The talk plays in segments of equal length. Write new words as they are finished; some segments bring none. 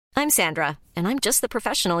I'm Sandra, and I'm just the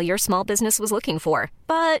professional your small business was looking for.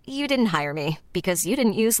 But you didn't hire me because you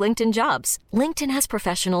didn't use LinkedIn Jobs. LinkedIn has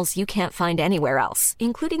professionals you can't find anywhere else,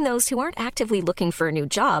 including those who aren't actively looking for a new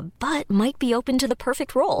job, but might be open to the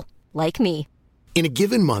perfect role, like me. In a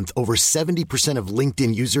given month, over 70% of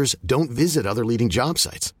LinkedIn users don't visit other leading job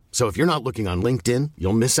sites. So if you're not looking on LinkedIn,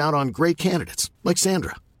 you'll miss out on great candidates like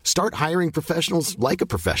Sandra. Start hiring professionals like a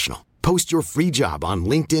professional. Post your free job on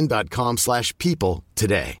linkedin.com/people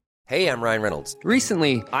today. Hey, I'm Ryan Reynolds.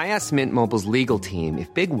 Recently, I asked Mint Mobile's legal team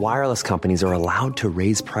if big wireless companies are allowed to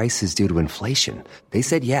raise prices due to inflation. They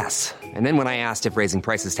said yes. And then when I asked if raising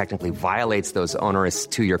prices technically violates those onerous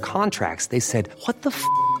two-year contracts, they said, "What the f***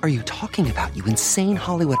 are you talking about, you insane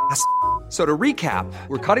Hollywood ass?" So to recap,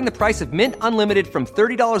 we're cutting the price of Mint Unlimited from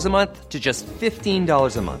 $30 a month to just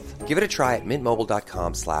 $15 a month. Give it a try at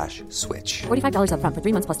mintmobile.com/switch. $45 up front for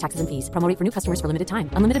 3 months plus taxes and fees. Promo rate for new customers for limited time.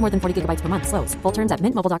 Unlimited more than 40 gigabytes per month. Slows full terms at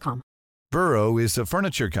mintmobile.com. Burrow is a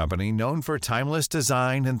furniture company known for timeless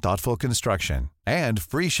design and thoughtful construction and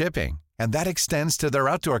free shipping. And that extends to their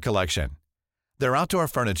outdoor collection. Their outdoor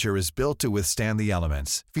furniture is built to withstand the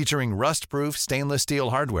elements, featuring rust-proof stainless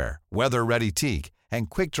steel hardware, weather-ready teak, and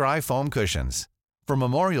quick-dry foam cushions. For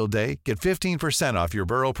Memorial Day, get 15% off your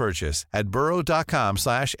Burrow purchase at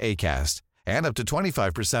burrow.com/ACAST and up to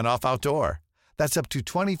 25% off outdoor. That's up to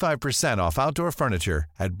 25% off outdoor furniture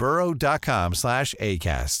at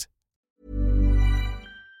burrow.com/ACAST.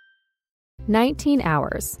 19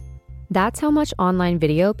 hours. That's how much online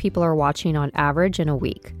video people are watching on average in a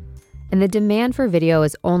week. And the demand for video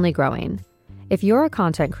is only growing. If you're a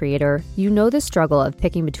content creator, you know the struggle of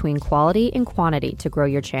picking between quality and quantity to grow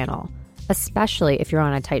your channel, especially if you're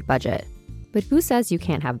on a tight budget. But who says you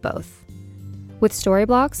can't have both? With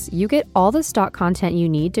Storyblocks, you get all the stock content you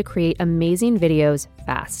need to create amazing videos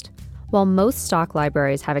fast. While most stock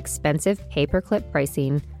libraries have expensive pay-per-clip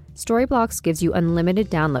pricing, Storyblocks gives you unlimited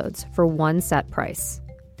downloads for one set price.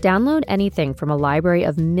 Download anything from a library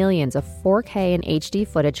of millions of 4K and HD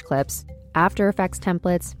footage clips, After Effects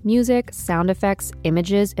templates, music, sound effects,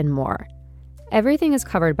 images, and more. Everything is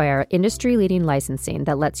covered by our industry-leading licensing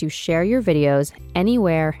that lets you share your videos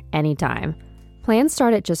anywhere, anytime. Plans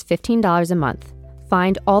start at just $15 a month.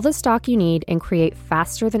 Find all the stock you need and create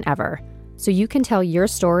faster than ever, so you can tell your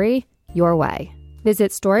story your way.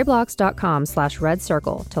 Visit storyblocks.com/red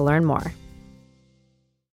circle to learn more.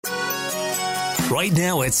 Right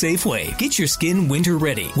now at Safeway, get your skin winter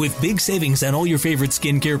ready with big savings on all your favorite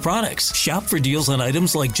skincare products. Shop for deals on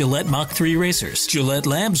items like Gillette Mach 3 razors, Gillette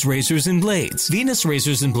Labs razors and blades, Venus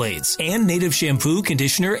razors and blades, and Native shampoo,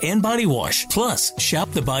 conditioner, and body wash. Plus,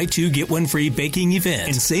 shop the buy two get one free baking event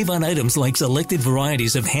and save on items like selected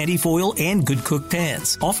varieties of handy foil and Good Cook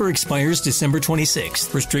pans. Offer expires December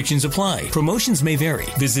 26th. Restrictions apply. Promotions may vary.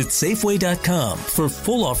 Visit Safeway.com for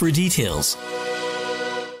full offer details.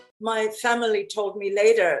 My family told me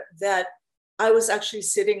later that I was actually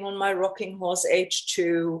sitting on my rocking horse age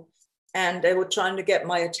 2, and they were trying to get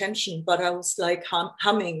my attention, but I was like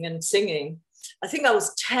humming and singing. I think I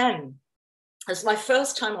was 10. It was my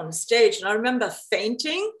first time on a stage, and I remember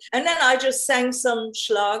fainting, and then I just sang some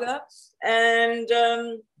Schlager, and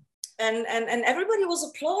everybody was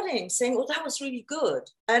applauding, saying, "Oh, that was really good."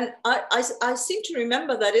 And I seem to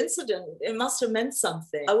remember that incident. It must have meant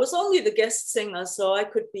something. I was only the guest singer, so I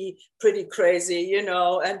could be pretty crazy,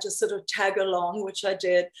 and just sort of tag along, which I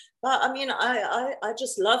did. But I mean, I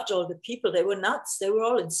just loved all the people. They were nuts. They were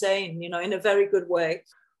all insane, in a very good way.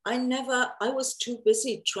 I was too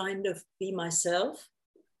busy trying to be myself,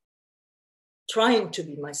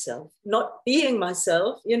 not being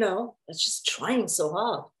myself, it's just trying so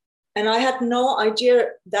hard. And I had no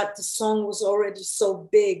idea that the song was already so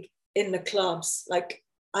big in the clubs. Like,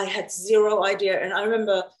 I had zero idea. And I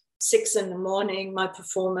remember 6 a.m, my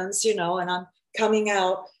performance, and I'm coming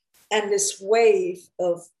out, and this wave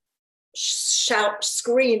of shout,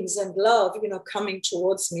 screams, and love, coming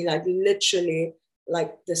towards me, like literally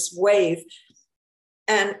like this wave.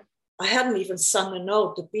 And I hadn't even sung a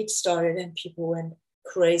note. The beat started and people went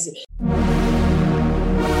crazy.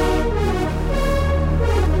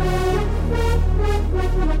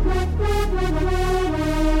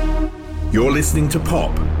 You're listening to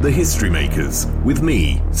Pop, The History Makers, with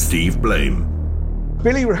me, Steve Blame.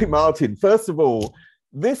 Billie Ray Martin, first of all,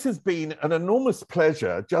 this has been an enormous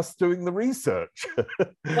pleasure just doing the research.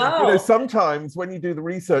 Wow. Sometimes when you do the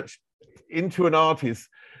research into an artist,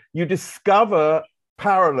 you discover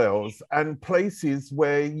parallels and places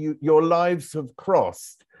where your lives have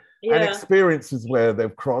crossed, and experiences where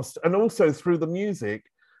they've crossed, and also through the music,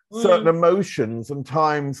 certain emotions and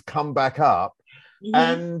times come back up.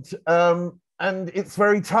 Mm-hmm. and it's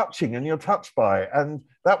very touching, and you're touched by it. And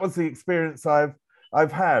that was the experience I've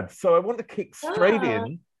had. So I want to kick straight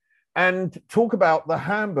in and talk about the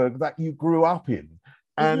Hamburg that you grew up in,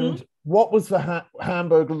 and what was the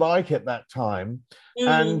Hamburg like at that time,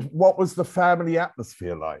 and what was the family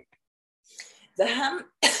atmosphere like?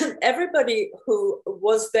 Everybody who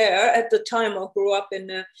was there at the time or grew up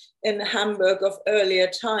in Hamburg of earlier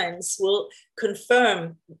times will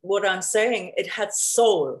confirm what I'm saying. It had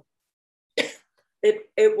soul.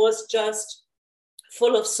 It was just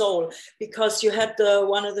full of soul, because you had the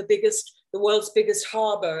world's biggest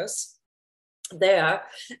harbors there,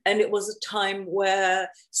 and it was a time where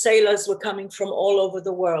sailors were coming from all over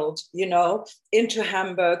the world, into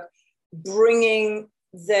Hamburg, bringing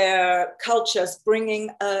their cultures, bringing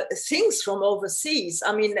things from overseas.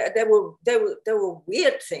 I mean, there were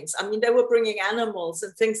weird things. I mean, they were bringing animals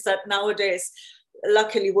and things that nowadays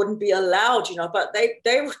luckily wouldn't be allowed, but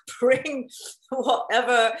they would bring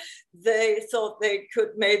whatever they thought they could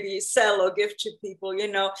maybe sell or give to people,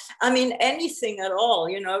 I mean, anything at all,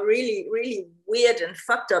 really, really weird and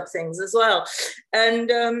fucked up things as well.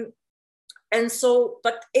 And so,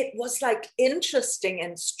 but it was like interesting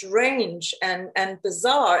and strange and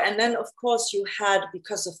bizarre. And then, of course,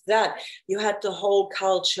 because of that, you had the whole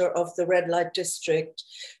culture of the red light district,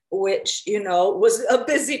 which, was a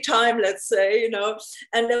busy time, let's say,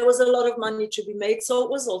 and there was a lot of money to be made. So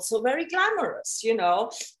it was also very glamorous,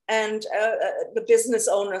 and the business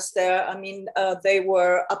owners there, I mean, they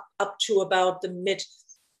were up to about the mid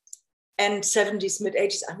 70s, mid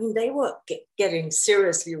 80s. I mean, they were getting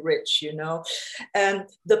seriously rich, and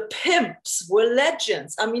the pimps were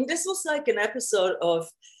legends. I mean, this was like an episode of,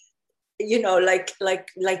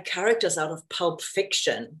 like characters out of Pulp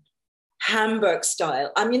Fiction, Hamburg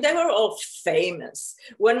style. I mean, they were all famous.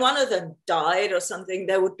 When one of them died or something,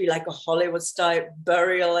 there would be like a Hollywood style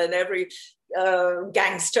burial, and every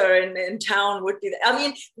gangster in town would be there. I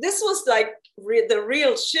mean, this was like the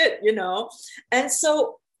real shit, and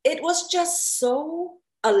so it was just so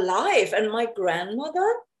alive. And my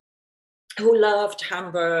grandmother, who loved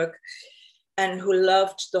Hamburg and who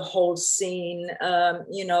loved the whole scene,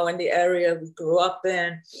 in the area we grew up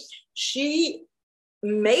in, she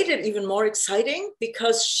made it even more exciting,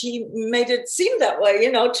 because she made it seem that way,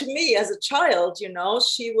 to me as a child.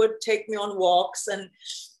 She would take me on walks, and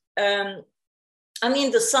I mean,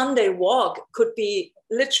 the Sunday walk could be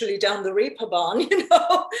literally down the Reeperbahn,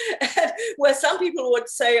 where some people would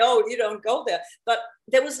say, oh, you don't go there. But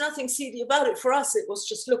there was nothing seedy about it. For us, it was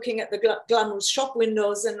just looking at the glamorous shop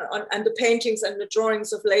windows and the paintings and the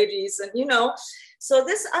drawings of ladies. And, so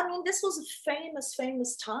this was a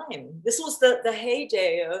famous time. This was the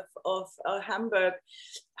heyday of Hamburg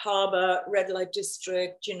Harbor, red light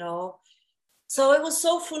district, So it was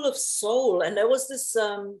so full of soul. And there was this,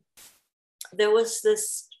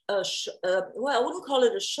 well, I wouldn't call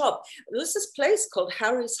it a shop. There was this place called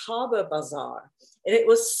Harry's Harbor Bazaar. And it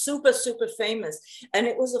was super, super famous. And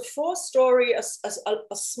it was a four-story, a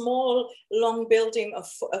small, long building, a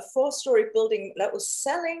four-story building that was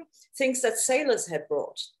selling things that sailors had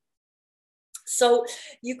brought. So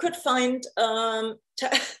you could find,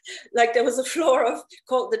 like there was a floor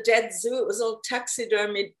called the Dead Zoo. It was all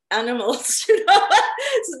taxidermied animals, So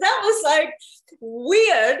that was like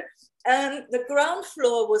weird. And the ground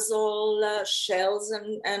floor was all shells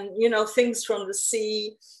and things from the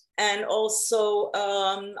sea, and also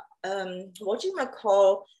what do you want to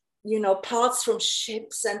call, parts from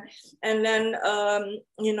ships, and then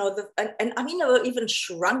and I mean, there were even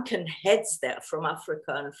shrunken heads there from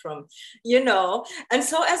Africa and from, and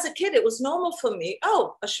so as a kid it was normal for me.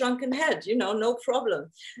 Oh, a shrunken head, no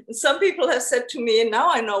problem. And some people have said to me, and now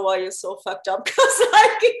I know why you're so fucked up, because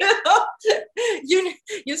like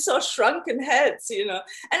you saw shrunken heads, and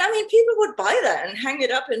I mean, people would buy that and hang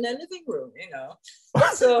it up in their living room,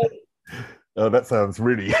 so. Oh, that sounds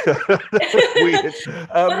really weird.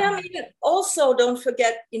 But I mean, also don't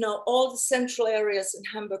forget, all the central areas in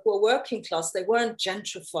Hamburg were working class. They weren't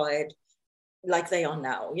gentrified like they are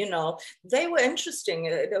now, They were interesting.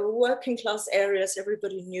 They were working class areas.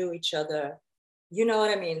 Everybody knew each other. You know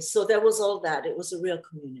what I mean? So there was all that. It was a real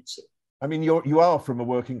community. I mean, you are from a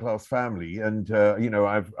working class family, and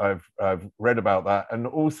I've read about that, and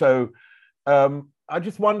also I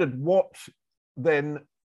just wondered, what then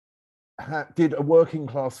did a working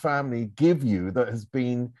class family give you that has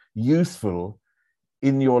been useful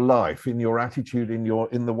in your life, in your attitude,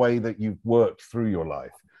 in the way that you've worked through your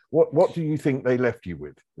life? What do you think they left you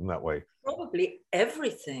with in that way? Probably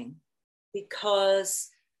everything,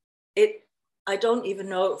 because I don't even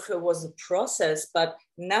know if it was a process, but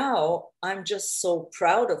now I'm just so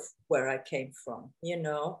proud of where I came from,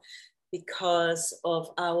 because of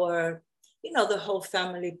our, you know, the whole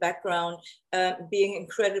family background, being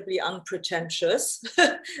incredibly unpretentious.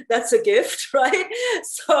 That's a gift, right?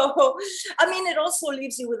 So, I mean, it also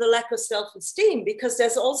leaves you with a lack of self-esteem, because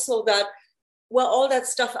there's also that, well, all that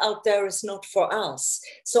stuff out there is not for us.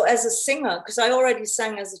 So as a singer, because I already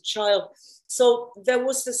sang as a child, so there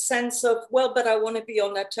was this sense of, well, but I want to be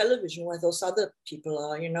on that television where those other people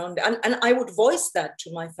are, you know, and I would voice that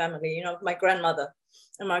to my family, you know, my grandmother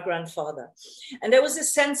and my grandfather. And there was a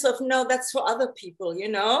sense of, no, that's for other people, you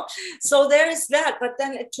know. So there is that. But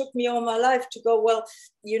then it took me all my life to go, well,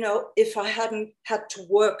 you know, if I hadn't had to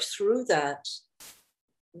work through that,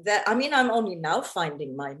 I mean, I'm only now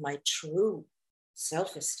finding my true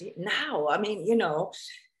self-esteem now. I mean, you know,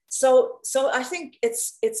 so I think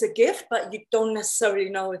it's a gift, but you don't necessarily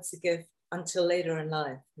know it's a gift until later in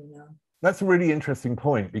life, you know. That's a really interesting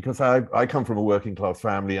point, because I come from a working class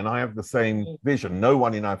family, and I have the same vision. No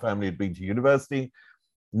one in our family had been to university.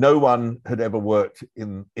 No one had ever worked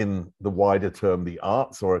in the wider term, the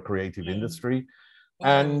arts or a creative industry.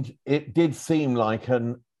 And it did seem like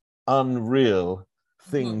an unreal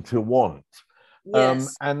thing to want.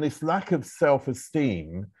 Yes. And this lack of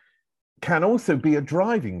self-esteem can also be a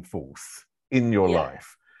driving force in your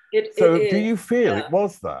life. Do you feel it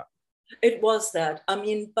was that? It was that. I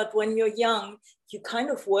mean, but when you're young, you kind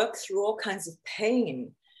of work through all kinds of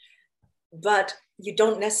pain, but you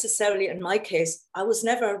don't necessarily, in my case, I was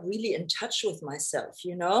never really in touch with myself,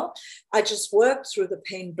 you know? I just worked through the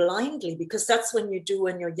pain blindly, because that's when you do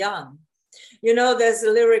when you're young. You know, there's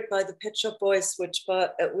a lyric by the Pet Shop Boys, which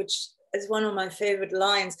is one of my favorite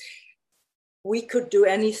lines. We could do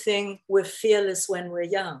anything, we're fearless when we're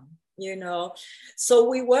young, you know? So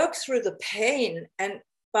we work through the pain,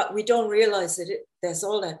 but we don't realize that there's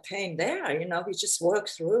all that pain there, you know, we just work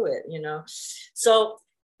through it, you know. So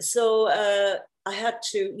I had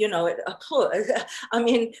to, you know, I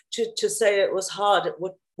mean, to say it was hard, it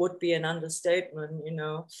would be an understatement, you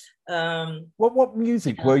know. What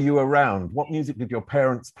music were you around? What music did your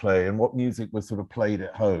parents play, and what music was sort of played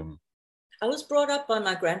at home? I was brought up by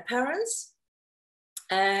my grandparents,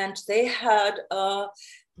 and they had an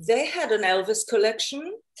Elvis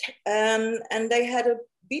collection, and they had a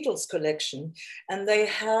Beatles collection, and they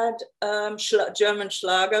had German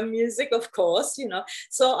Schlager music, of course, you know.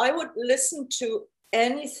 So I would listen to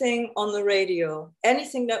anything on the radio,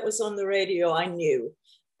 anything that was on the radio I knew,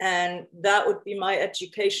 and that would be my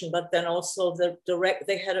education. But then also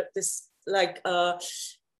they had this like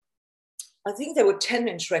I think there were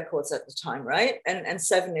 10-inch records at the time, right? And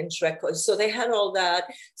 7-inch records. So they had all that.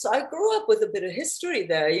 So I grew up with a bit of history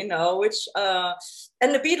there, you know, which,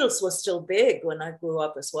 and the Beatles were still big when I grew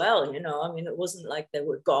up as well, you know. I mean, it wasn't like they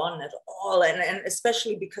were gone at all. And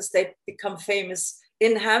especially because they'd become famous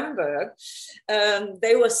in Hamburg,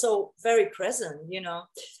 they were so very present, you know.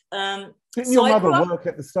 Didn't your mother work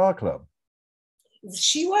at the Star Club?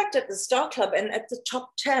 She worked at the Star Club and at the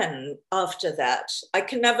top 10 after that. I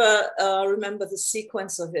can never remember the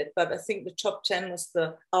sequence of it, but I think the top 10 was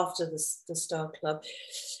after the Star Club.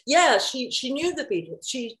 Yeah, she knew the Beatles.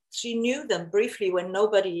 She knew them briefly when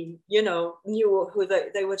nobody, you know, knew who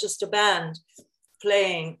they were, just a band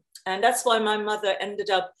playing. And that's why my mother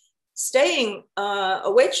ended up staying a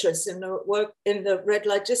waitress in the red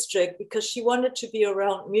light district, because she wanted to be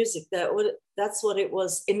around music. That's what it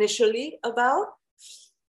was initially about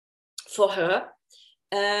for her.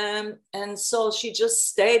 And so she just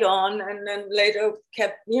stayed on, and then later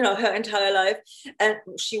kept, you know, her entire life. And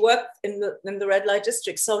she worked in the red light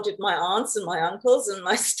district. So did my aunts and my uncles and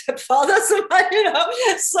my stepfathers, and you know,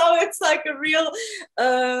 so it's like a real,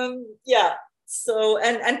 yeah. So,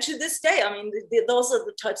 and to this day, I mean, those are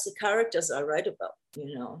the types of characters I write about,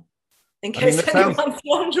 you know, in case anyone's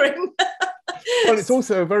wondering. Well, it's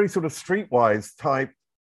also a very sort of streetwise type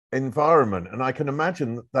environment. And I can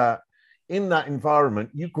imagine that in that environment,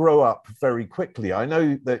 you grow up very quickly. I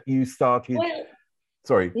know that you started,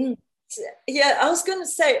 sorry. Yeah, I was going to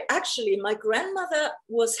say, actually, my grandmother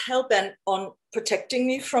was hell-bent on protecting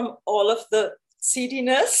me from all of the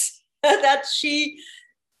seediness that she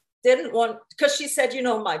didn't want, because she said, you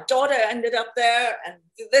know, my daughter ended up there, and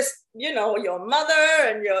this, you know, your mother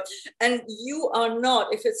and you are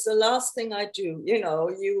not, if it's the last thing I do, you know,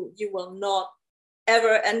 you will not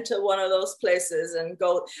ever enter one of those places and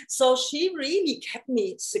go. So she really kept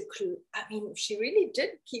me secluded. I mean, she really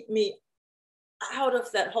did keep me out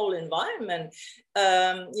of that whole environment.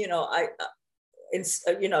 You know,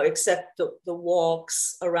 you know, except the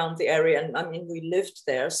walks around the area. And I mean, we lived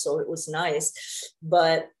there, so it was nice.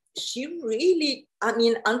 But she really, I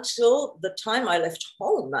mean, until the time I left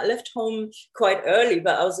home quite early,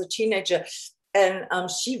 but I was a teenager. And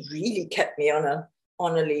she really kept me on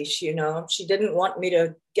a leash, you know. She didn't want me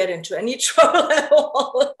to get into any trouble at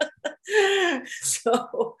all.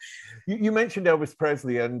 So you mentioned Elvis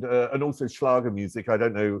Presley and also Schlager music. I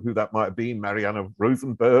don't know who that might have been, Mariana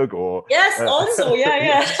Rosenberg or yes, also,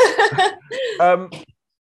 yeah.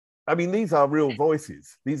 I mean, these are real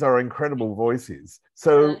voices. These are incredible voices.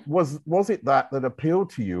 So was it that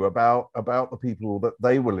appealed to you about the people that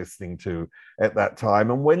they were listening to at that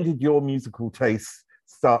time? And when did your musical tastes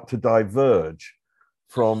start to diverge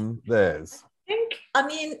from theirs? I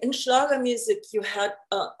mean, in Schlager music, you had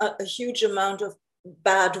a huge amount of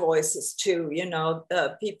bad voices too, you know,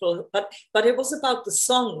 people, but it was about the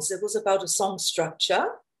songs. It was about a song structure,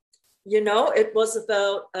 you know, it was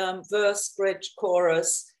about verse, bridge,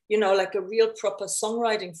 chorus, you know, like a real proper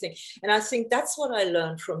songwriting thing. And I think that's what I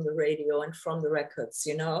learned from the radio and from the records,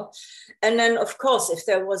 you know. And then, of course, if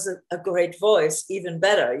there was a great voice, even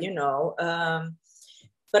better, you know.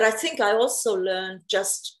 But I think I also learned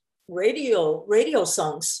just radio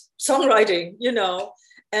songs, songwriting, you know.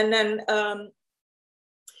 And then, and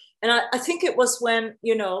I think it was when,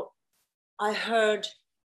 you know, I heard,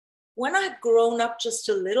 when I had grown up just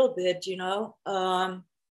a little bit, you know,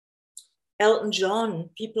 Elton John,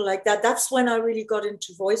 people like that. That's when I really got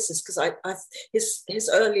into voices, because his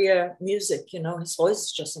earlier music, you know, his voice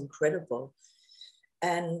is just incredible.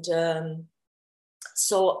 And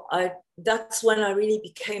so that's when I really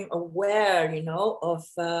became aware, you know, of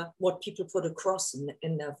what people put across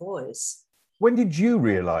in their voice. When did you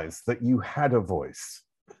realize that you had a voice?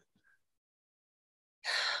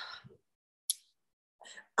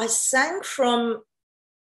 I sang from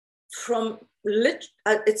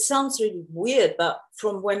it sounds really weird, but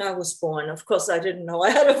from when I was born. Of course, I didn't know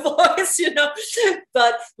I had a voice, you know,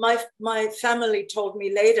 but my family told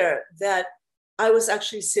me later that I was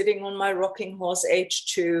actually sitting on my rocking horse age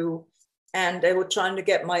 2, and they were trying to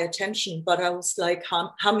get my attention, but I was like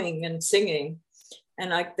humming and singing,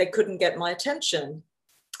 and they couldn't get my attention.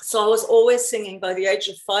 So I was always singing. By the age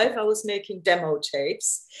of 5, I was making demo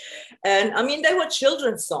tapes. And I mean, they were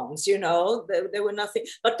children's songs, you know, they were nothing.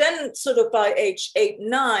 But then sort of by age 8,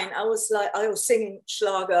 9, I was singing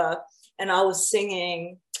Schlager, and I was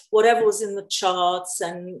singing whatever was in the charts.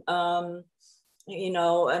 And, you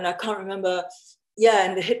know, and I can't remember. Yeah,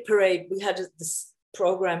 in the hit parade, we had this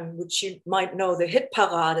program, which you might know, the Hit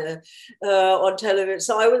Parade on television.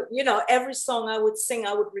 So I would, you know, every song I would sing,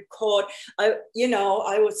 I would record. I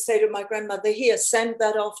would say to my grandmother, here, send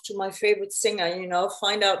that off to my favorite singer, you know,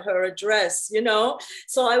 find out her address, you know.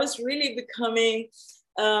 So I was really becoming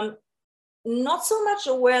not so much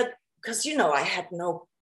aware, because, you know,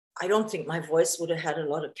 I don't think my voice would have had a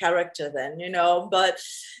lot of character then, you know, but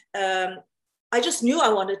I just knew I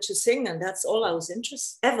wanted to sing, and that's all I was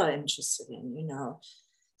ever interested in, you know.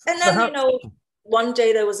 And then, you know, one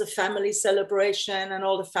day there was a family celebration, and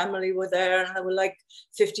all the family were there, and there were like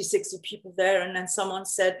 50, 60 people there. And then someone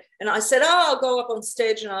said, and I said, oh, I'll go up on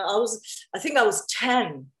stage. And I think I was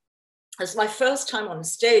 10. It was my first time on a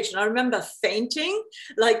stage. And I remember fainting,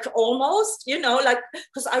 like almost, you know, like,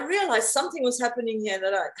 because I realized something was happening here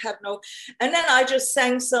that I had and then I just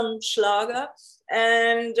sang some Schlager,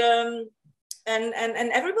 and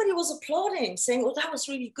everybody was applauding, saying, "Oh, that was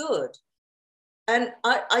really good." And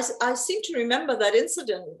I seem to remember that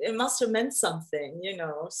incident. It must have meant something, you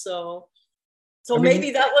know. So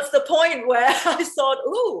maybe that was the point where I thought,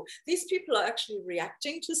 "Oh, these people are actually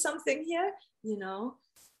reacting to something here," you know.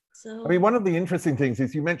 So I mean, one of the interesting things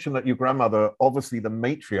is you mentioned that your grandmother, obviously the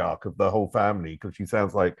matriarch of the whole family, because she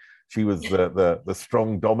sounds like she was the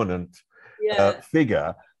strong, dominant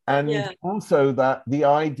figure. And also that the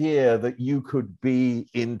idea that you could be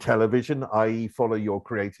in television, i.e. follow your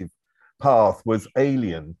creative path, was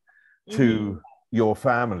alien to your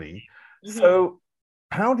family. So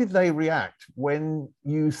how did they react when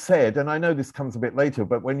you said, and I know this comes a bit later,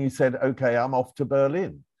 but when you said, okay, I'm off to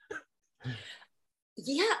Berlin?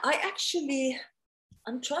 Yeah,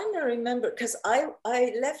 I'm trying to remember, because I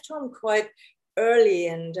left home quite early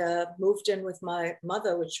and moved in with my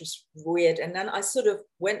mother, which was weird. And then I sort of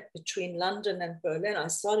went between London and Berlin. I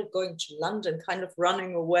started going to London, kind of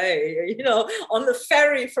running away, you know, on the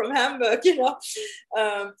ferry from Hamburg, you know.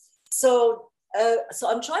 So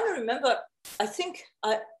I'm trying to remember. I think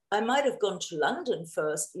I might have gone to London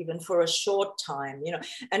first, even for a short time, you know,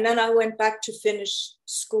 and then I went back to finish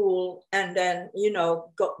school, and then, you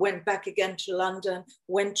know, went back again to London,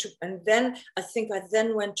 and then I think I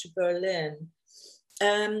then went to Berlin.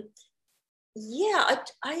 They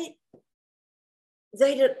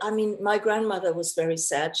did. I mean, my grandmother was very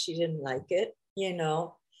sad. She didn't like it, you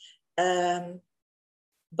know.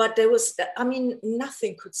 But there was, I mean,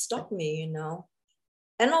 nothing could stop me, you know.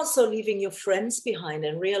 and also leaving your friends behind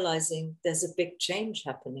and realizing there's a big change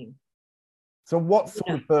happening. So what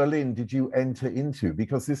sort of Berlin did you enter into?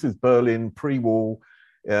 Because this is Berlin pre-war.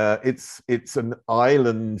 It's an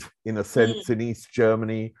island in a sense in East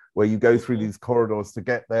Germany where you go through these corridors to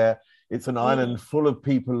get there. It's an island full of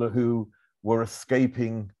people who were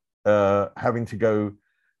escaping, having to go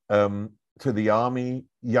to the army,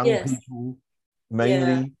 young people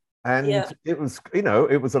mainly. And it was,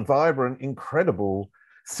 it was a vibrant, incredible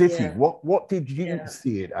city. What did you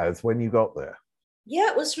see it as when you got there?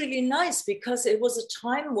 Yeah, it was really nice because it was a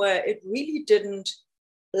time where it really didn't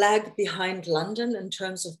lag behind London in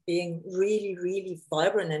terms of being really, really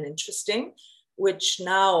vibrant and interesting, which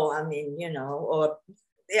now, I mean, or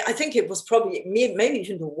I think it was probably maybe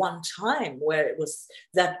even the one time where it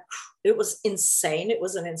was insane. It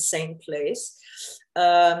was an insane place.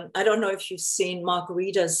 I don't know if you've seen Mark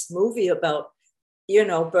Reeder's movie about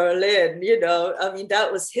Berlin, I mean,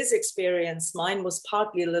 that was his experience. Mine was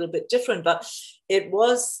partly a little bit different, but there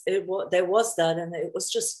was that, and it was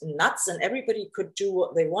just nuts, and everybody could do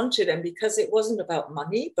what they wanted. And because it wasn't about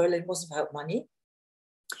money, Berlin wasn't about money.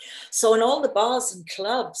 So in all the bars and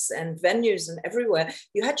clubs and venues and everywhere,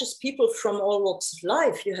 you had just people from all walks of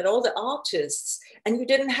life. You had all the artists, and you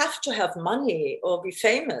didn't have to have money or be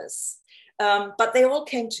famous, but they all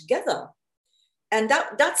came together. And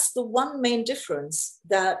that's the one main difference,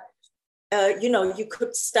 that, you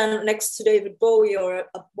could stand next to David Bowie or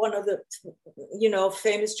one of the,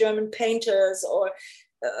 famous German painters or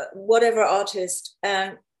whatever artist,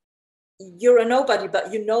 and you're a nobody,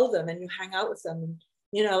 but you know them and you hang out with them.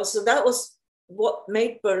 So that was what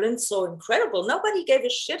made Berlin so incredible. Nobody gave a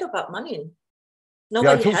shit about money.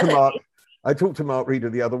 Nobody had it. I talked to Mark Reeder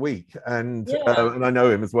the other week, and I know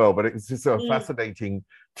him as well, but it was just a fascinating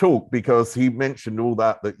talk because he mentioned all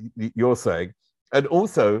that you're saying, and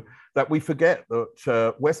also that we forget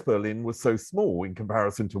that West Berlin was so small in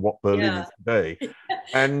comparison to what Berlin is today,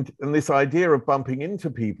 and this idea of bumping into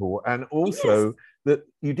people, and also that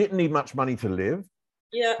you didn't need much money to live,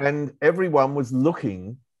 and everyone was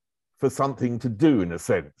looking for something to do in a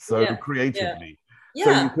sense, so creatively.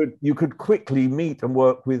 So you could quickly meet and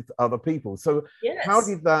work with other people. So how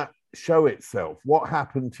did that show itself? What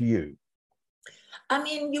happened to you? I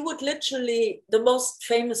mean, you would literally, the most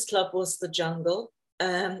famous club was the Jungle.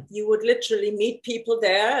 You would literally meet people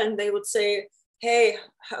there and they would say, hey,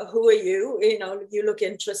 who are you? You look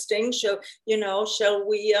interesting. Shall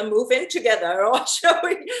we move in together, or shall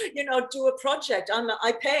we, do a project?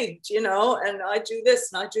 I paint, and I do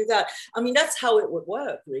this and I do that. I mean, that's how it would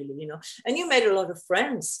work, really, And you made a lot of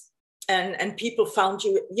friends, and people found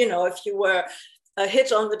you, if you were a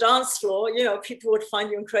hit on the dance floor, people would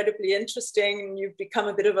find you incredibly interesting, and you've become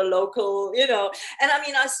a bit of a local, And I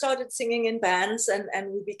mean, I started singing in bands,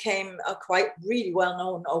 and we became quite really well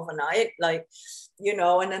known overnight, like,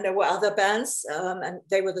 and then there were other bands, and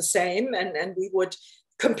they were the same, and we would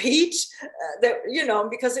compete,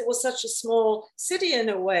 because it was such a small city in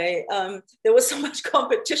a way. There was so much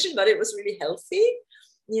competition, but it was really healthy,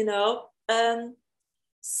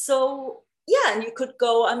 so. Yeah, and you could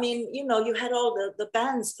go, I mean, you had all the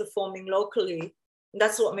bands performing locally. And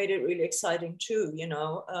that's what made it really exciting too,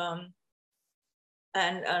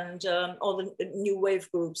 and all the new wave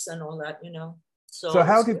groups and all that, So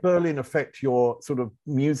how did Berlin affect your sort of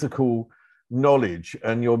musical knowledge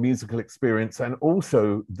and your musical experience, and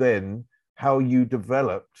also then how you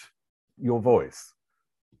developed your voice?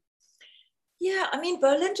 Yeah, I mean,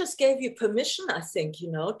 Berlin just gave you permission, I think,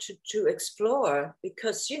 to explore,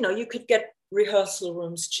 because, you could get rehearsal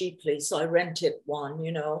rooms cheaply. So I rented one,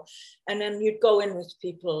 and then you'd go in with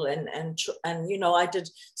people and I did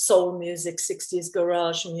soul music, 60s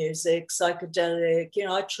garage music, psychedelic,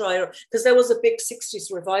 I tried, because there was a big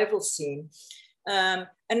 60s revival scene.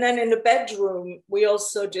 And then in the bedroom, we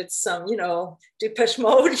also did some, Depeche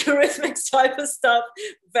Mode, Eurythmics type of stuff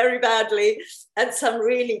very badly, and some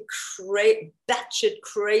really batshit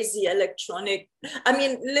crazy electronic. I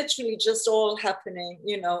mean, literally just all happening,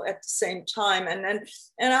 at the same time. And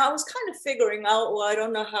I was kind of figuring out, well, I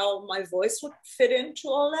don't know how my voice would fit into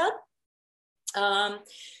all that.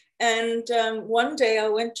 One day I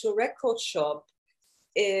went to a record shop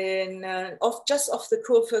just off the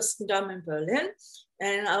Kurfürstendamm in Berlin,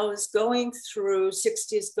 and I was going through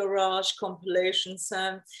 60s garage compilations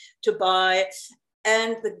to buy,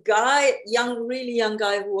 and the guy, really young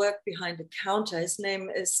guy who worked behind the counter, his name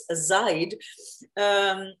is Zaid,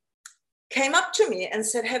 came up to me and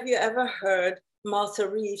said, have you ever heard Martha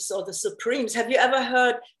Reeves or the Supremes? Have you ever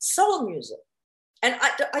heard soul music? And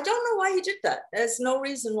I don't know why he did that. There's no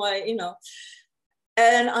reason why,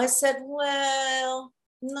 And I said, well,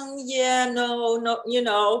 no, yeah,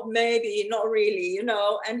 no, maybe, not really,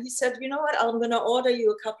 And he said, you know what, I'm going to order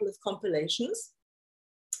you a couple of compilations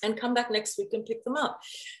and come back next week and pick them up.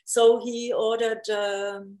 So he ordered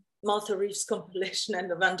Martha Reeves compilation and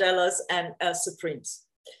the Vandellas and Supremes.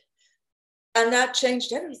 And that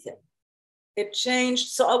changed everything. It changed.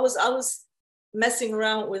 So I was messing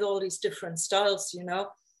around with all these different styles,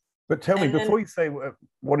 But tell me, before you say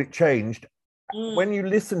what it changed, when you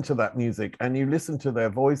listen to that music and you listen to their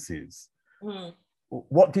voices,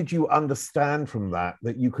 what did you understand from that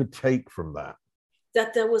you could take from that?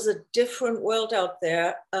 That there was a different world out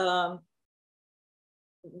there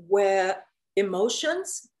where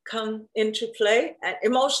emotions come into play, and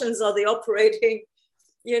emotions are the operating,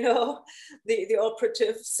 the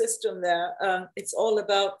operative system there. It's all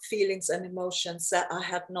about feelings and emotions that I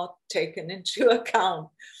had not taken into account.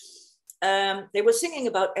 They were singing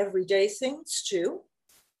about everyday things too,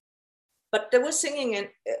 but they were singing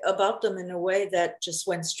about them in a way that just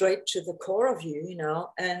went straight to the core of you,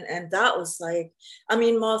 and that was like,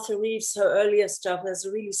 Martha Reeves, her earlier stuff, has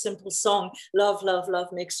a really simple song, love, love,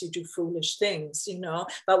 love makes you do foolish things,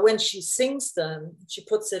 but when she sings them, she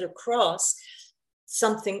puts it across,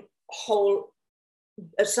 something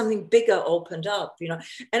bigger opened up,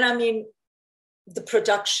 and the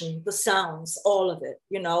production, the sounds, all of it,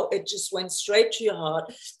 it just went straight to your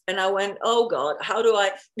heart. And I went, oh God, how do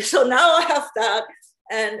I, so now I have that.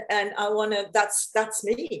 And I want to, that's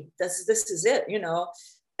me. This is it,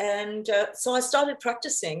 And so I started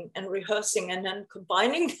practicing and rehearsing and then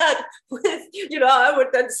combining that with, I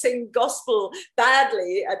would then sing gospel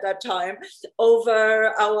badly at that time over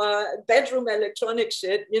our bedroom electronic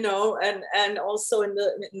shit, and also in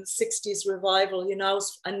the 60s revival,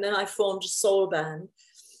 and then I formed a soul band.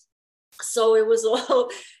 So it was all,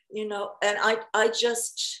 and I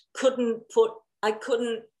just couldn't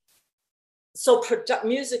so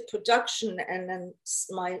music production and then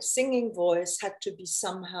my singing voice had to be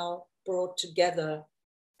somehow brought together.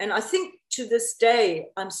 And I think to this day,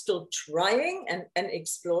 I'm still trying and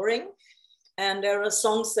exploring. And there are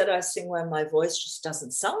songs that I sing where my voice just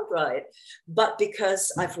doesn't sound right. But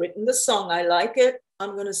because I've written the song, I like it,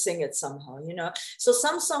 I'm going to sing it somehow, So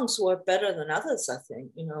some songs work better than others, I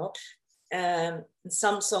think, And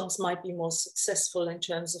some songs might be more successful in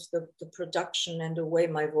terms of the production and the way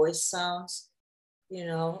my voice sounds,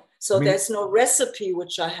 So there's no recipe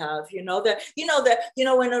which I have,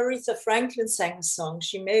 when Aretha Franklin sang a song,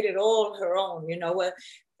 she made it all her own,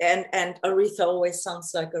 and Aretha always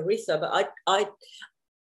sounds like Aretha, but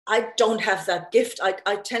I don't have that gift.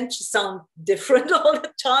 I tend to sound different all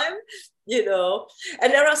the time, And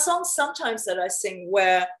there are songs sometimes that I sing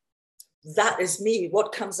where that is me.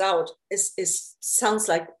 What comes out is sounds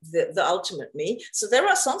like the ultimate me. So there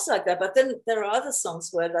are songs like that, but then there are other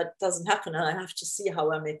songs where that doesn't happen, and I have to see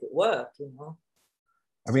how I make it work.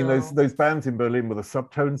 Those bands in Berlin were the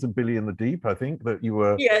Subtones and Billie and the Deep, I think, that you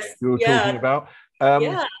were talking about.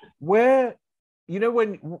 Where,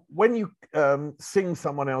 when you sing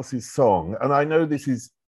someone else's song, and I know this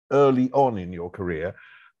is early on in your career,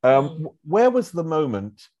 where was the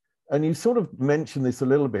moment? And you sort of mentioned this a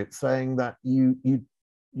little bit, saying that you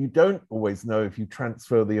don't always know if you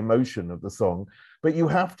transfer the emotion of the song, but you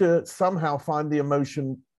have to somehow find the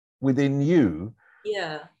emotion within you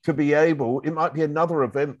to be able, it might be another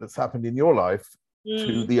event that's happened in your life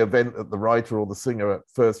to the event that the writer or the singer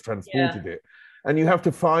first transported it. And you have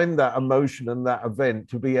to find that emotion and that event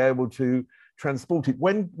to be able to transport it.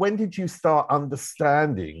 When did you start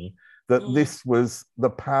understanding that this was the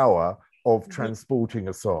power of transporting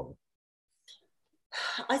a song?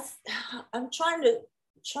 I'm trying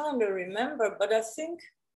to remember, but I think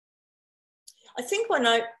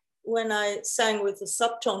when I sang with the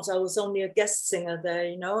Subtones, I was only a guest singer there,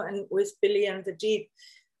 and with Billie and the Deep,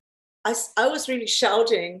 I was really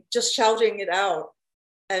just shouting it out,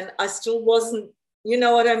 and I still wasn't,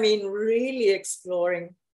 really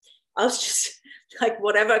exploring. I was just like,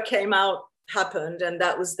 whatever came out happened, and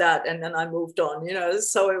that was that, and then I moved on,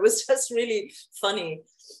 so it was just really funny.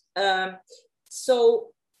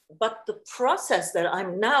 But the process that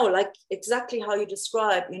I'm now, like exactly how you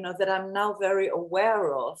describe, that I'm now very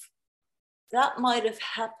aware of, that might have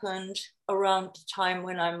happened around the time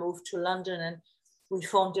when I moved to London and we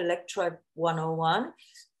formed Electribe 101,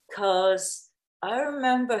 because I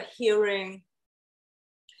remember hearing,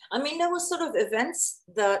 there were sort of events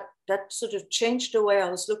that sort of changed the way I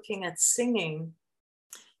was looking at singing.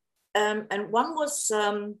 And one was,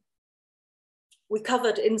 we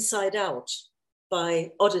covered Inside Out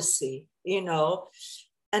by Odyssey, and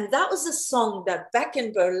that was a song that back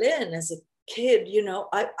in Berlin as a kid,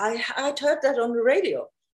 I'd heard that on the radio,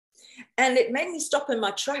 And it made me stop in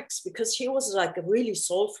my tracks because he was like a really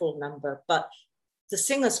soulful number, but the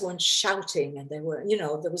singers weren't shouting, and they were, you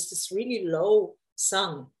know, there was this really low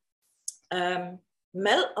sung, very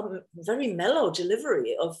mellow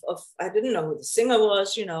delivery of I didn't know who the singer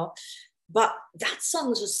was, you know, but that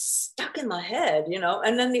song just stuck in my head, you know.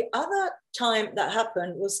 And then the other time that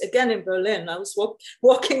happened was again in Berlin. I was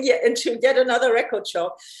walking into yet another record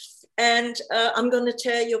shop, and I'm Gonna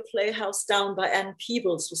Tear Your Playhouse Down by Ann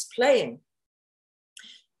Peebles was playing.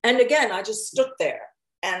 And again, I just stood there,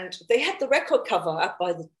 and they had the record cover up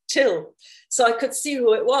by the till, so I could see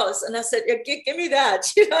who it was. And I said, yeah, give me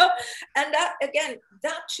that, you know. And that, again,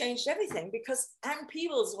 that changed everything, because Ann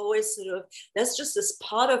Peebles always sort of, there's just this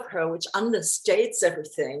part of her which understates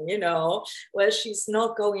everything, you know, where she's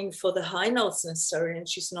not going for the high notes necessarily, and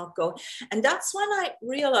she's not going. And that's when I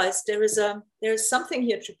realized there is something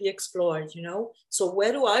here to be explored, you know. So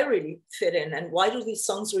where do I really fit in, and why do these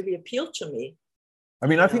songs really appeal to me? I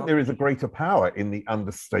mean, I think there is a greater power in the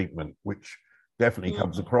understatement, which definitely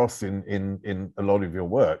comes across in a lot of your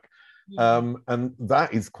work. And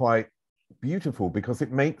that is quite beautiful because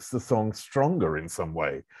it makes the song stronger in some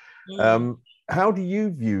way. How do you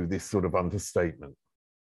view this sort of understatement?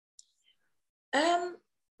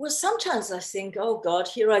 Well, sometimes I think, oh God,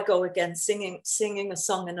 here I go again, singing a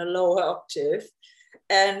song in a lower octave.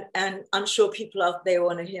 And I'm sure people out there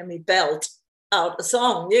want to hear me belt out a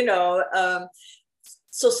song, you know.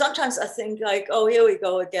 So sometimes I think like, oh, here we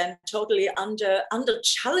go again, totally under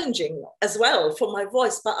challenging as well for my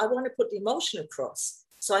voice, but I want to put the emotion across.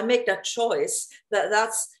 So I make that choice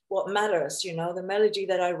that's what matters, you know, the melody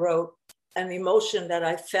that I wrote and the emotion that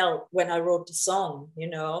I felt when I wrote the song, you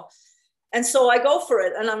know. And so I go for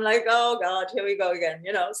it, and I'm like, oh God, here we go again,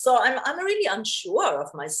 you know. So I'm really unsure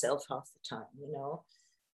of myself half the time, you know.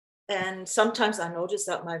 And sometimes I notice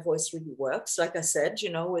that my voice really works, like I said, you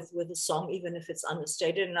know, with a song, even if it's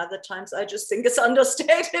understated. And other times I just think it's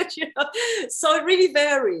understated, you know. So it really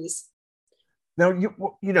varies. Now, you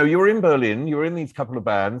know, you were in Berlin, you were in these couple of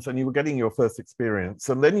bands, and you were getting your first experience.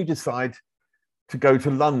 And then you decide to go to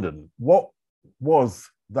London. What was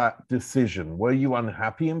that decision? Were you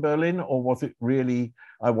unhappy in Berlin, or was it really,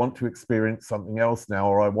 I want to experience something else now,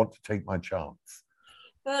 or I want to take my chance?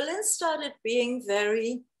 Berlin started being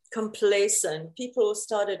very complacent. People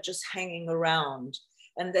started just hanging around,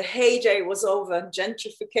 and the heyday was over, and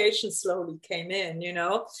gentrification slowly came in, you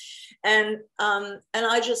know. And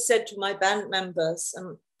I just said to my band members,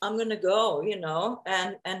 I'm gonna go, you know,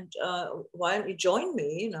 and why don't you join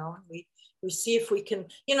me, you know? We see if we can,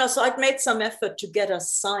 you know. So I'd made some effort to get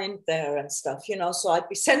us signed there and stuff, you know. So I'd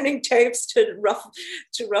be sending tapes to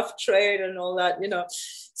Rough Trade and all that, you know.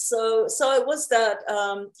 So it was that,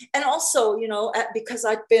 and also, you know, because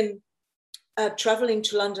I'd been traveling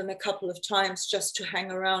to London a couple of times just to hang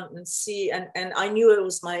around and see, and I knew it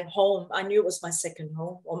was my home. I knew it was my second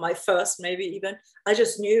home, or my first, maybe even. I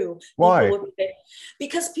just knew. Why?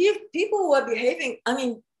 Because people were behaving. I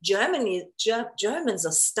mean, Germans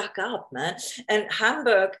are stuck up, man. And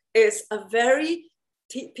Hamburg is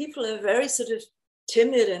people are very sort of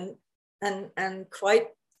timid and quite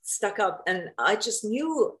stuck up. And I just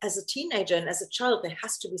knew as a teenager and as a child, there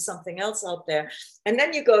has to be something else out there. And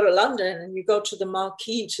then you go to London and you go to the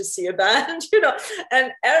Marquee to see a band, you know,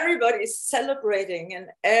 and everybody's celebrating and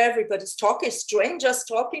everybody's talking, strangers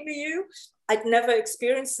talking to you. I'd never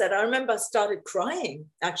experienced that. I remember I started crying,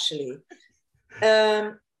 actually.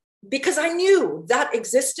 Because I knew that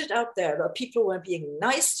existed out there, that people were being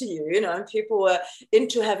nice to you, you know, and people were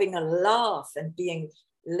into having a laugh and being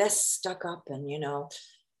less stuck up, and, you know,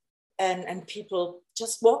 and people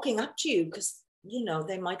just walking up to you because, you know,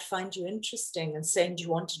 they might find you interesting and saying, do you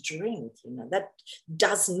want to drink? You know, that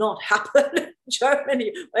does not happen in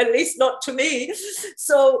Germany, or at least not to me.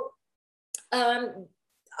 So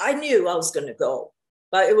I knew I was going to go.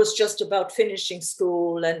 But it was just about finishing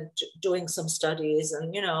school and doing some studies,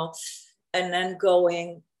 and, you know, and then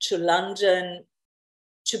going to London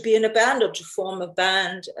to be in a band, or to form a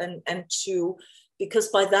band, and to, because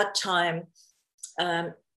by that time,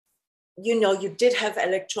 you know, you did have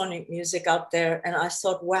electronic music out there. And I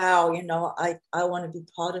thought, wow, you know, I want to be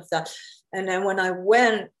part of that. And then when I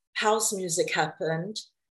went, house music happened,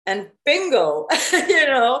 and bingo, you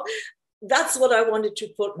know, that's what I wanted to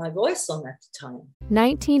put my voice on at the time.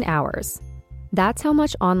 19 hours. That's how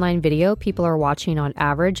much online video people are watching on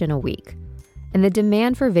average in a week. And the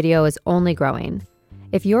demand for video is only growing.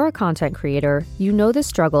 If you're a content creator, you know the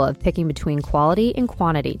struggle of picking between quality and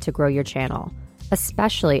quantity to grow your channel,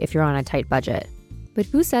 especially if you're on a tight budget. But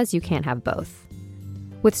who says you can't have both?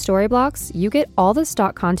 With Storyblocks, you get all the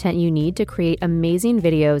stock content you need to create amazing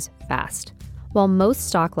videos fast, While most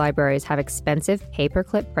stock libraries have expensive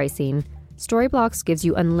pay-per-click pricing, Storyblocks gives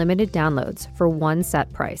you unlimited downloads for one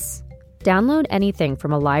set price. Download anything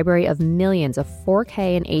from a library of millions of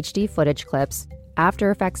 4K and HD footage clips,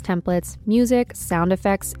 After Effects templates, music, sound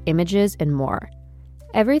effects, images, and more.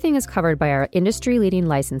 Everything is covered by our industry-leading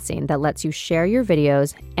licensing that lets you share your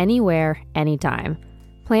videos anywhere, anytime.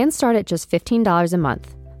 Plans start at just $15 a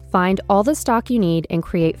month. Find all the stock you need and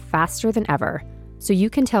create faster than ever, so you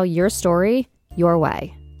can tell your story your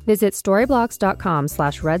way. Visit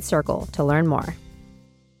storyblocks.com/red circle to learn more.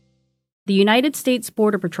 The United States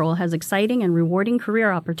Border Patrol has exciting and rewarding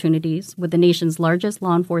career opportunities with the nation's largest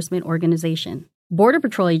law enforcement organization. Border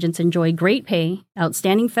Patrol agents enjoy great pay,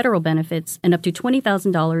 outstanding federal benefits, and up to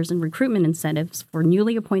 $20,000 in recruitment incentives for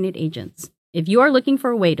newly appointed agents. If you are looking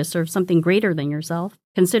for a way to serve something greater than yourself,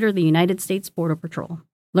 consider the United States Border Patrol.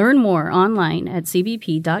 Learn more online at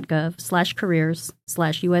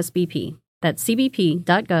cbp.gov/careers/USBP. That's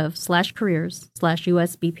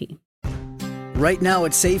cbp.gov/careers/USBP. Right now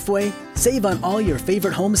at Safeway, save on all your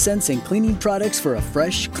favorite home scents and cleaning products for a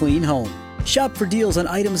fresh, clean home. Shop for deals on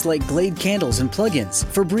items like Glade candles and plug-ins,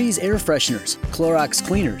 Febreze air fresheners, Clorox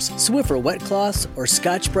cleaners, Swiffer wet cloths, or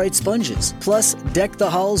Scotch-Brite sponges. Plus, deck the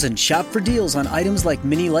halls and shop for deals on items like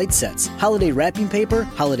mini light sets, holiday wrapping paper,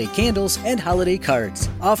 holiday candles, and holiday cards.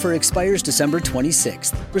 Offer expires December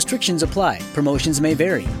 26th. Restrictions apply. Promotions may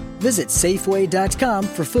vary. Visit Safeway.com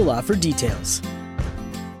for full offer details.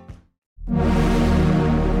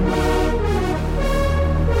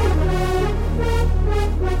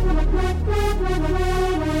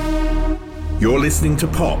 You're listening to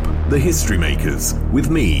Pop, the History Makers,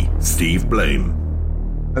 with me, Steve Blame.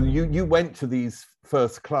 And you went to these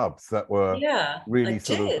first clubs that were really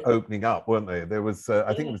sort of opening up, weren't they? There was,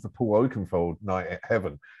 I think it was the Paul Oakenfold Night at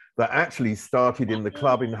Heaven that actually started in the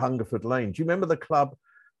club in Hungerford Lane. Do you remember the club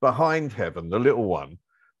behind Heaven, the little one?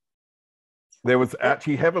 There was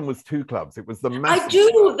actually, Heaven was two clubs. It was the massive. I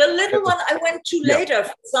do. The little one I went to later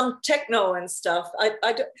for some techno and stuff.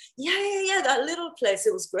 That little place.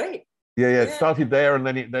 It was great. Yeah. It started there, and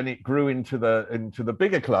then it grew into the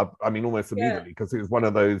bigger club. I mean, almost immediately, because it was one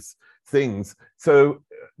of those things. So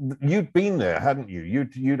you'd been there, hadn't you?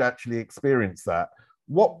 You'd actually experienced that.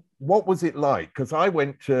 What was it like? Because I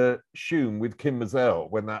went to Shoom with Kim Mazel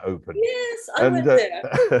when that opened. Yes, I went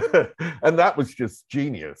there. And that was just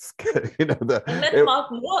genius. I met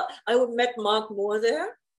Mark Moore. I met Mark Moore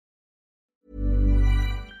there.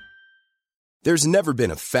 There's never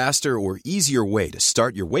been a faster or easier way to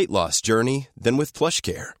start your weight loss journey than with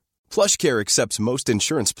PlushCare. PlushCare accepts most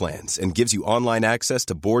insurance plans and gives you online access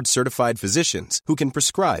to board-certified physicians who can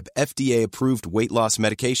prescribe FDA-approved weight loss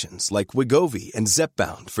medications like Wegovy and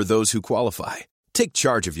Zepbound for those who qualify. Take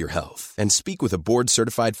charge of your health and speak with a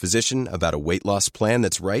board-certified physician about a weight loss plan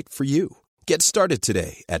that's right for you. Get started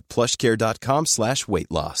today at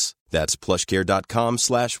plushcare.com/weight loss. That's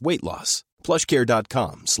plushcare.com/weight loss.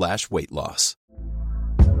 plushcare.com/weight loss.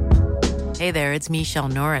 Hey there, it's Michelle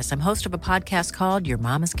Norris. I'm host of a podcast called Your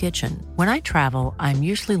Mama's Kitchen. When I travel, I'm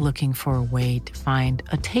usually looking for a way to find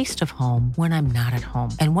a taste of home when I'm not at home.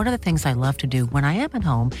 And one of the things I love to do when I am at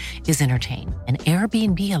home is entertain. And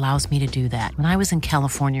Airbnb allows me to do that. When I was in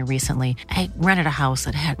California recently, I rented a house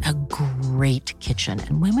that had a great kitchen.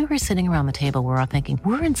 And when we were sitting around the table, we're all thinking,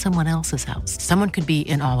 we're in someone else's house. Someone could be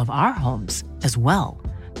in all of our homes as well.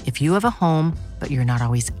 If you have a home, but you're not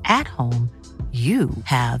always at home, you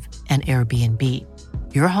have an Airbnb.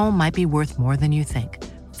 Your home might be worth more than you think.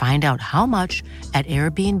 Find out how much at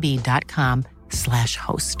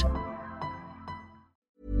airbnb.com/host.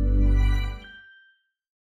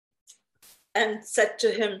 And said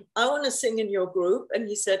to him, I want to sing in your group. And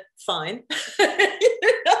he said, fine. That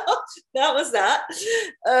was that.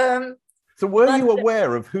 So were you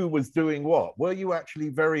aware of who was doing what? Were you actually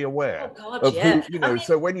very aware of who,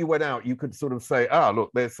 so when you went out, you could sort of say, look,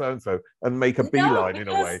 there's so-and-so, and make a beeline in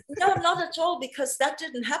a way? No, not at all, because that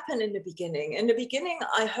didn't happen in the beginning. In the beginning,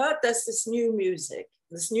 I heard there's this new music,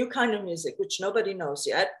 this new kind of music, which nobody knows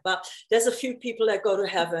yet, but there's a few people that go to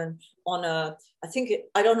heaven on I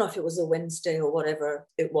don't know if it was a Wednesday or whatever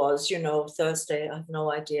it was, Thursday, I have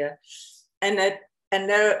no idea. And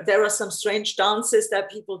there are some strange dances that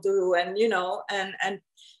people do, and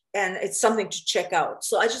it's something to check out.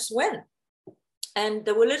 So I just went, and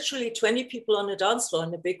there were literally 20 people on the dance floor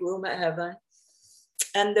in the big room at Heaven,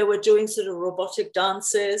 and they were doing sort of robotic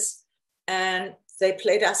dances, and they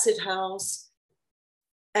played acid house,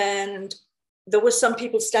 and there were some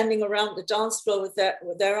people standing around the dance floor with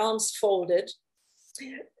their arms folded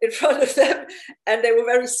in front of them, and they were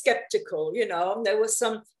very skeptical. There were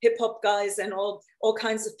some hip hop guys and all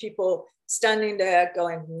kinds of people standing there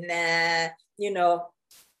going, nah, you know,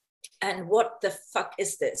 and what the fuck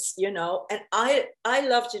is this, you know? And I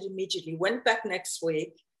loved it immediately, went back next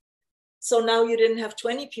week. So now you didn't have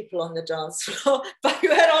 20 people on the dance floor, but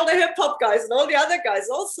you had all the hip hop guys and all the other guys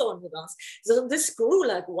also on the dance. So this grew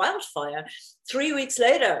like wildfire. 3 weeks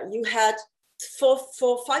later, you had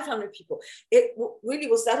 500 people. It really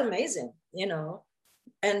was that amazing, you know?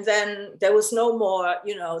 And then there was no more,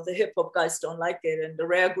 you know, the hip hop guys don't like it and the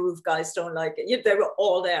rare groove guys don't like it. They were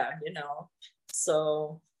all there, you know?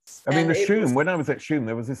 So. I mean, the Shoom, when I was at Shoom,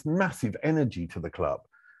 there was this massive energy to the club.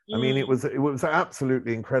 I mean, it was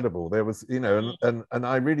absolutely incredible. There was, you know, and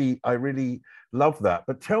I really love that.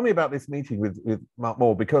 But tell me about this meeting with Mark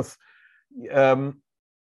Moore, because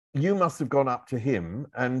you must have gone up to him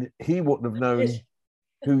and he wouldn't have known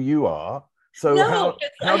who you are. So no,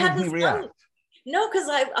 how did he react? No, because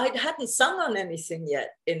I hadn't sung on anything yet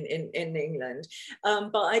in England.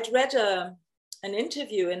 But I'd read an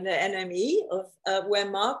interview in the NME of where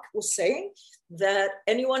Mark was saying that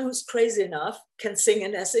anyone who's crazy enough can sing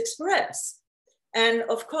in S Express. And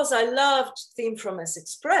of course, I loved Theme from S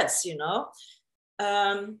Express, you know.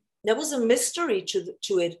 There was a mystery to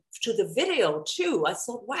the video too. I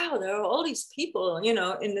thought, wow, there are all these people, you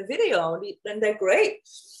know, in the video, and they're great.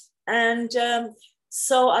 And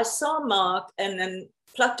so I saw Mark and then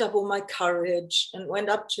plucked up all my courage and went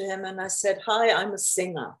up to him and I said, hi, I'm a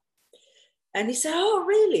singer. And he said, oh,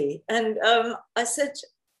 really? And I said,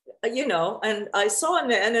 you know, and I saw in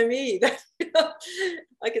the NME that, you know,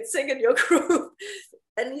 I could sing in your group.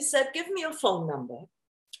 And he said, give me your phone number.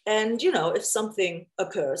 And, you know, if something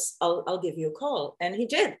occurs, I'll give you a call. And he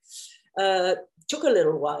did. Took a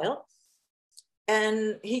little while.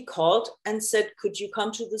 And he called and said, could you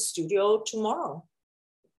come to the studio tomorrow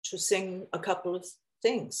to sing a couple of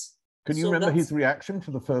things? Can you remember his reaction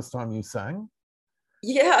to the first time you sang?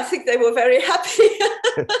 Yeah, I think they were very happy.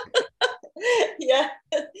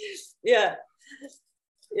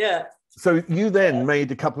 Yeah. So you then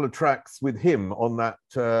made a couple of tracks with him on that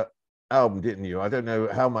album, didn't you? I don't know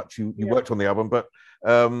how much you worked on the album, but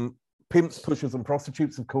Pimps, Pushers and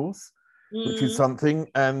Prostitutes, of course, which is something,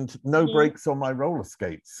 and No Brakes on My Roller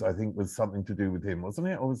Skates, I think was something to do with him, wasn't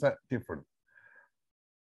it? Or was that different?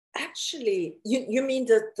 Actually, you mean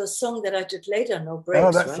the song that I did later, No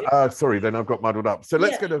Brakes, right? Sorry, then I've got muddled up. So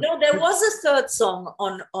let's go to... No, there was a third song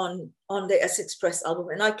on the S Express album,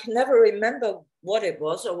 and I can never remember what it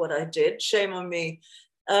was or what I did. Shame on me.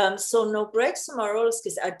 So No Brakes on My Roller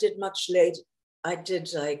Skates, I did much late. I did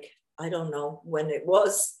like, I don't know when it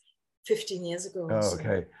was, 15 years ago. Oh,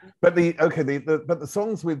 okay. But the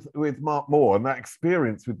songs with Mark Moore and that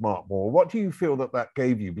experience with Mark Moore, what do you feel that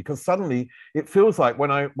gave you? Because suddenly it feels like when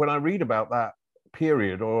I read about that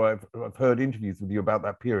period, or I've heard interviews with you about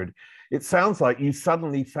that period, it sounds like you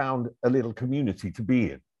suddenly found a little community to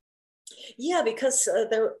be in. Yeah, because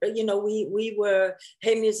there, you know, we were,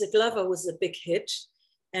 Hey Music Lover was a big hit,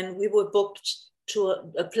 and we were booked to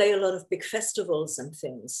play a lot of big festivals and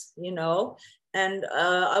things, you know. And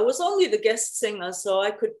I was only the guest singer, so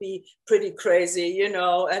I could be pretty crazy, you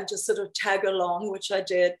know, and just sort of tag along, which I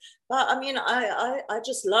did. But I mean, I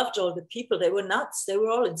just loved all the people. They were nuts. They were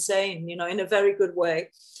all insane, you know, in a very good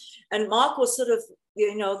way. And Mark was sort of,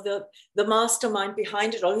 you know, the mastermind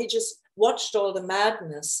behind it all. He just watched all the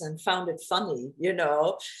madness and found it funny, you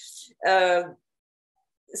know.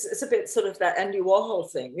 It's a bit sort of that Andy Warhol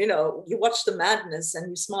thing, you know, you watch the madness and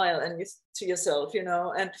you smile and you to yourself, you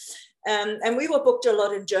know, and we were booked a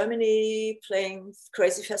lot in Germany, playing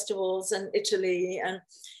crazy festivals, and Italy,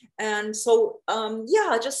 and so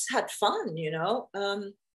I just had fun, you know.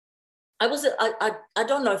 I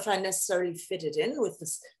don't know if I necessarily fitted in with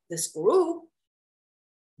this group,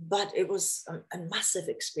 but it was a massive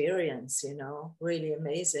experience, you know, really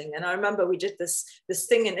amazing. And I remember we did this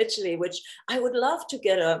thing in Italy, which I would love to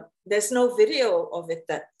get there's no video of it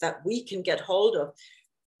that we can get hold of.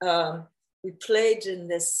 We played in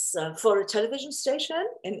this for a television station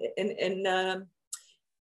in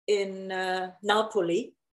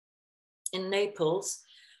Napoli, in Naples,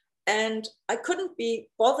 and I couldn't be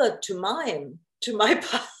bothered to mime to my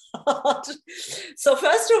part. So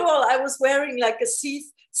first of all, I was wearing like a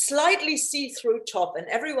slightly see-through top, and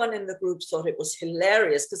everyone in the group thought it was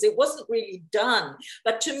hilarious because it wasn't really done.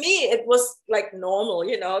 But to me, it was like normal,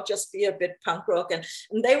 you know, just be a bit punk rock. And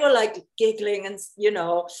they were like giggling and, you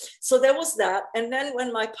know, so there was that. And then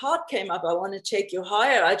when my part came up, I Want to Take You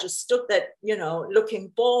Higher, I just stood there, you know,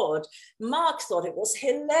 looking bored. Mark thought it was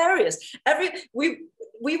hilarious.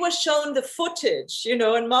 We were shown the footage, you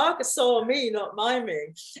know, and Mark saw me not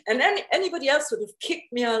miming. And then anybody else would have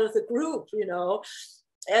kicked me out of the group, you know.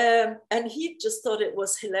 And he just thought it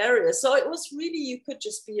was hilarious. So it was really, you could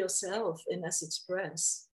just be yourself in S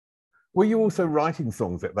Express. Were you also writing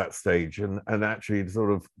songs at that stage and actually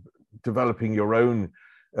sort of developing your own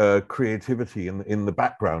creativity in the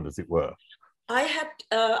background, as it were?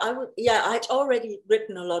 I'd already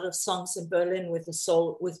written a lot of songs in Berlin with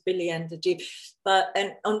Billie and the G,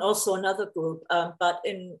 and also another group. But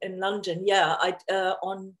in London,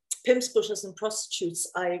 on Pimps, Pushers and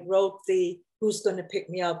Prostitutes, I wrote the Who's Gonna Pick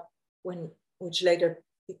Me Up, which later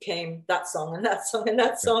became that song and that song and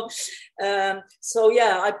that song. I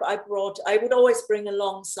would always bring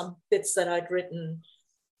along some bits that I'd written.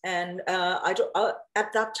 And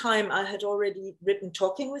at that time, I had already written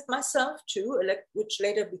Talking With Myself too, which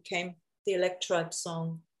later became the Electribe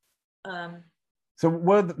song. So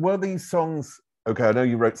were these songs, okay, I know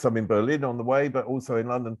you wrote some in Berlin on the way, but also in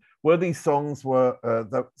London, were these songs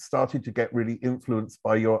that started to get really influenced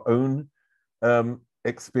by your own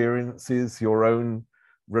experiences, your own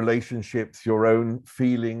relationships, your own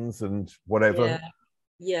feelings and whatever?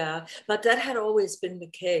 Yeah, but that had always been the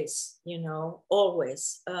case,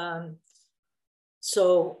 always.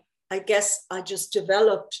 So I guess I just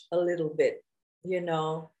developed a little bit,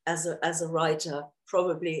 as a writer,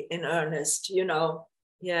 probably in earnest,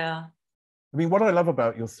 yeah. I mean, what I love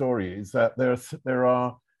about your story is that there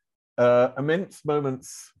are immense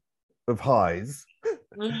moments of highs,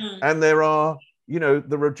 and there are,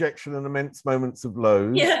 the rejection and immense moments of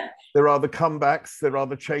lows. Yeah. There are the comebacks, there are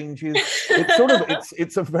the changes.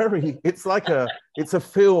 It's a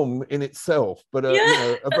film in itself, but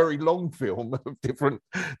a very long film of different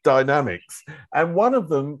dynamics. And one of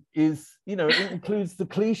them is, it includes the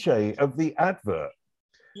cliche of the advert.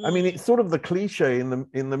 I mean, it's sort of the cliche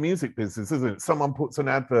in the music business, isn't it? Someone puts an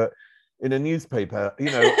advert in a newspaper,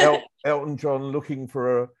 Elton John looking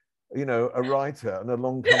for a writer, and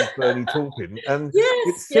along comes Bernie Taupin. And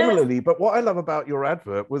it's similarly, but what I love about your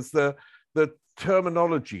advert was the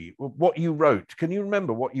terminology, what you wrote. Can you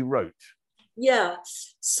remember what you wrote? Yeah,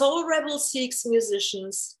 Soul Rebel seeks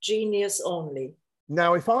musicians, genius only.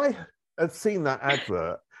 Now, if I had seen that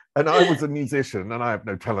advert, and I was a musician, and I have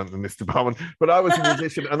no talent in this department, but I was a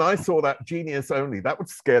musician, and I saw that genius only, that would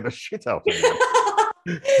scare the shit out of me.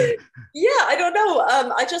 Yeah, I don't know.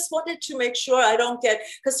 I just wanted to make sure I don't get,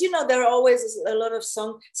 because there are always a lot of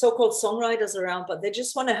so-called songwriters around, but they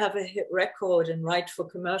just want to have a hit record and write for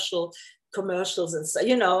commercials and so,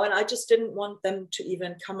 and I just didn't want them to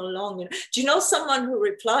even come along. Do you know someone who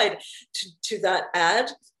replied to that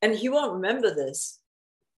ad? And he won't remember this.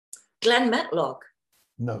 Glenn Matlock.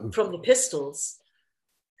 No. From the Pistols.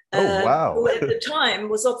 Oh, wow. Who at the time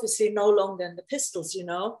was obviously no longer in the Pistols,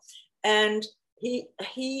 and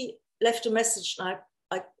he left a message.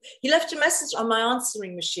 He left a message on my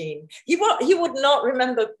answering machine. He would not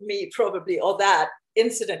remember me probably, or that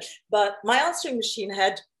incident, but my answering machine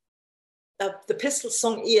had the Pistols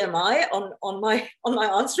song EMI on my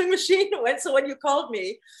answering machine. So when you called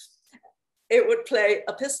me, it would play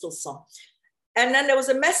a Pistols song. And then there was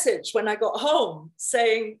a message when I got home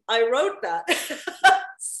saying, I wrote that.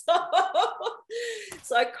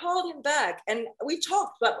 So I called him back and we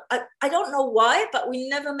talked, but I don't know why, but we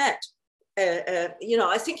never met.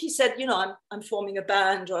 I think he said, I'm forming a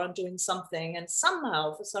band or I'm doing something. And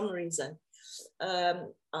somehow, for some reason,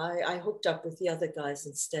 I hooked up with the other guys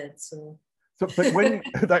instead. So but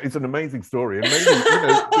that is an amazing story, and maybe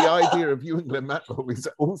the idea of you and Glenn Matlock is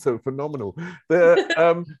also phenomenal.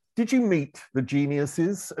 Did you meet the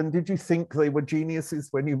geniuses, and did you think they were geniuses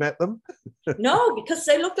when you met them? No, because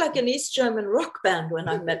they looked like an East German rock band when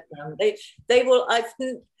I met them. They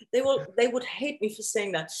would hate me for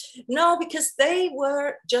saying that. No, because they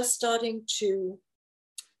were just starting to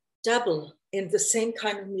dabble in the same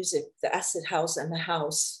kind of music, the acid house and the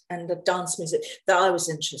house and the dance music that I was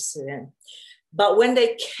interested in. But when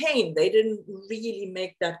they came, they didn't really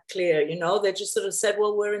make that clear, they just sort of said,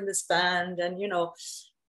 well, we're in this band and,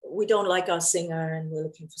 we don't like our singer and we're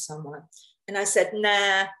looking for someone. And I said,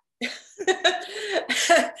 nah.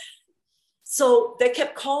 So they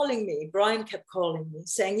kept calling me. Brian kept calling me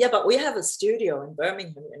saying, yeah, but we have a studio in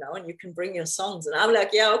Birmingham, and you can bring your songs. And I'm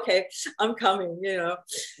like, yeah, okay, I'm coming,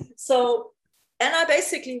 So, and I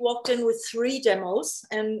basically walked in with 3 demos.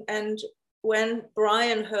 And when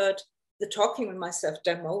Brian heard the Talking With Myself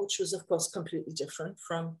demo, which was, of course, completely different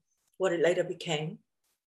from what it later became,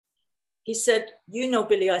 he said,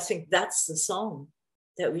 Billie, I think that's the song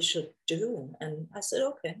that we should do. And I said,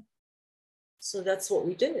 okay. So that's what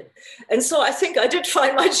we did. And so I think I did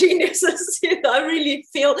find my geniuses. I really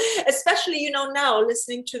feel, especially, now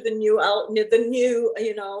listening to the new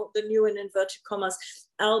in inverted commas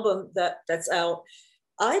album that's out,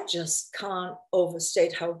 I just can't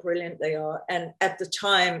overstate how brilliant they are. And at the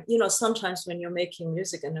time, sometimes when you're making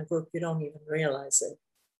music in a group, you don't even realize it.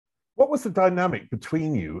 What was the dynamic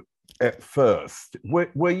between you at first?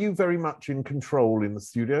 Were you very much in control in the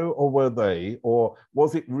studio, or were they? Or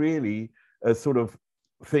was it really a sort of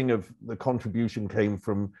thing of the contribution came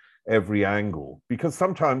from every angle? Because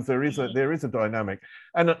sometimes there is a dynamic.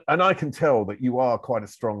 And I can tell that you are quite a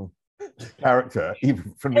strong character,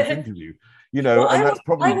 even from this interview. Well, and that's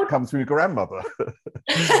probably comes from your grandmother.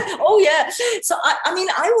 Oh, yeah. So,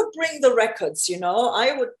 I would bring the records,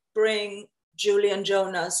 I would bring Julian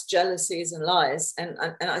Jonas' Jealousies and Lies. And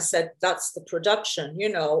I said, that's the production,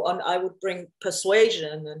 and I would bring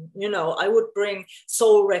Persuasion and, I would bring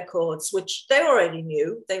soul records, which they already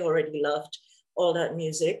knew. They already loved all that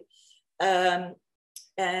music. But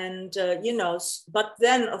then,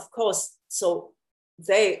 of course, so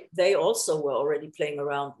they also were already playing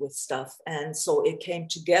around with stuff, and so it came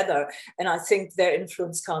together, and I think their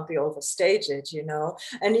influence can't be overstated,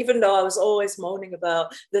 and even though I was always moaning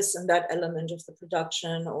about this and that element of the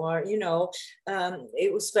production, or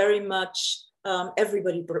it was very much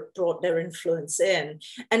everybody brought their influence in,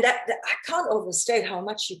 and that I can't overstate how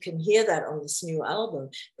much you can hear that on this new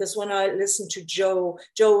album, because when I listened to Joe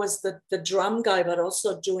was the drum guy, but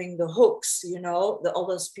also doing the hooks, all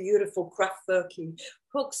those beautiful Kraftwerky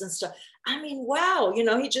hooks and stuff. Wow,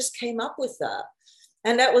 he just came up with that,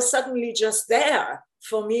 and that was suddenly just there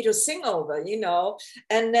for me to sing over,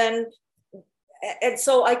 and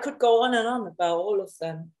so I could go on and on about all of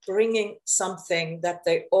them bringing something that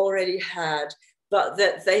they already had, but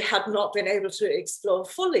that they had not been able to explore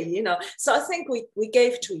fully, So I think we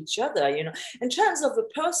gave to each other, In terms of the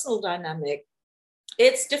personal dynamic,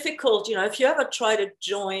 it's difficult, if you ever try to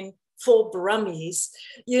join 4 Brummies,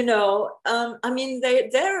 they're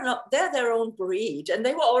their own breed, and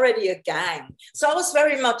they were already a gang. So I was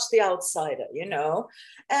very much the outsider,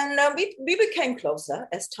 and we became closer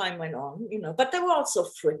as time went on, but there were also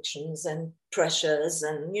frictions and pressures,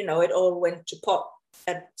 and, it all went to pop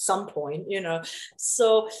at some point,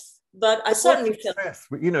 So, but I certainly felt,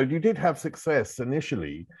 you did have success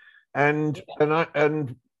initially, but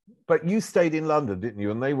you stayed in London, didn't you?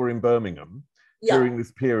 And they were in Birmingham. Yeah. During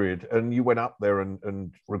this period, and you went up there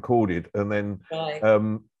and recorded, and then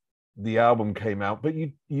the album came out. But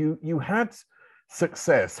you had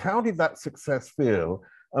success. How did that success feel,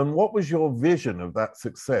 and what was your vision of that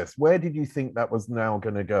success? Where did you think that was now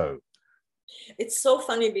going to go? It's so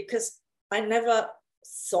funny because I never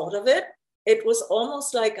thought of it. It was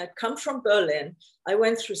almost like I'd come from Berlin. I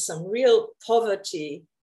went through some real poverty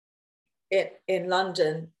in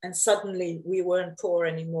London, and suddenly we weren't poor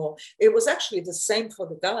anymore. It was actually the same for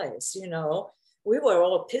the guys, We were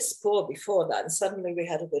all piss poor before that, and suddenly we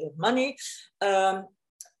had a bit of money.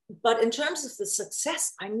 But in terms of the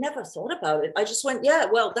success, I never thought about it. I just went, yeah,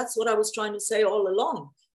 well, that's what I was trying to say all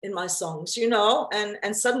along in my songs,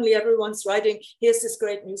 and suddenly everyone's writing, here's this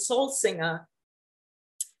great new soul singer.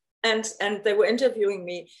 And they were interviewing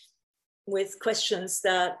me with questions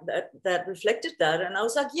that reflected that, and I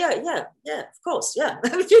was like, yeah, of course, yeah,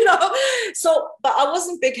 So, but I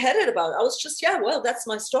wasn't big-headed about it. I was just, yeah, well, that's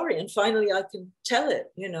my story, and finally I can tell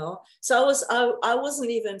it, So I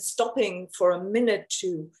wasn't even stopping for a minute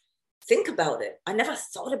to think about it. I never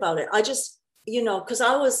thought about it. I just,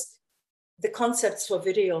 because the concepts for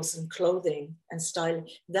videos and clothing and styling,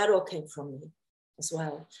 that all came from me as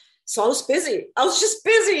well. So I was busy. I was just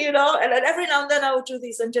busy, and then every now and then I would do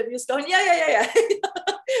these interviews going, yeah.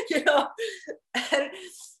 And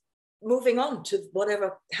moving on to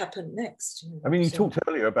whatever happened next. You talked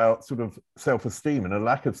earlier about sort of self-esteem and a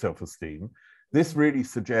lack of self-esteem. This really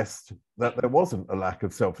suggests that there wasn't a lack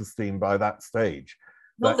of self-esteem by that stage.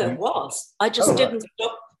 No, there was. I just didn't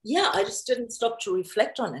stop. Yeah, I just didn't stop to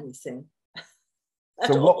reflect on anything.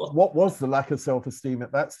 So what was the lack of self-esteem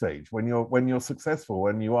at that stage when you're successful,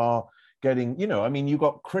 when you are getting, you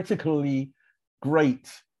got critically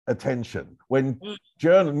great attention when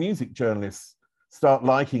music journalists start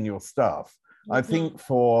liking your stuff. I think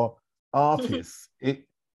for artists, it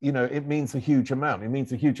means a huge amount. It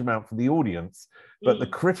means a huge amount for the audience, but the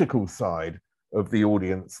critical side of the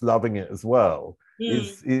audience loving it as well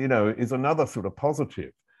is another sort of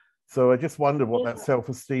positive. So I just wondered what that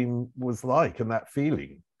self-esteem was like and that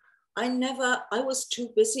feeling. I was too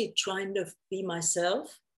busy trying to be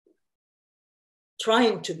myself,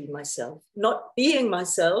 not being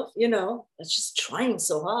myself, I was just trying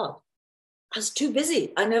so hard. I was too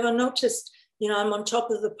busy. I never noticed, I'm on top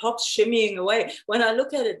of the pops shimmying away. When I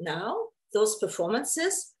look at it now, those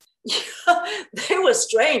performances, They were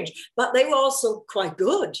strange, but they were also quite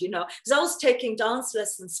good, you know, because I was taking dance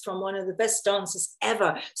lessons from one of the best dancers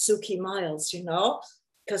ever, Suki Miles, you know,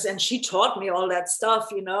 and she taught me all that stuff,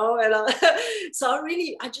 you know, and so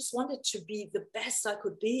I just wanted to be the best I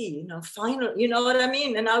could be, you know, final, you know what I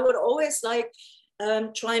mean? And I would always like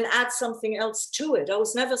try and add something else to it. I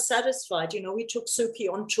was never satisfied. You know, we took Suki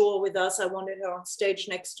on tour with us. I wanted her on stage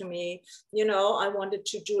next to me. You know, I wanted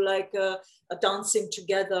to do like a dancing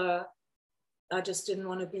together. I just didn't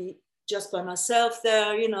want to be just by myself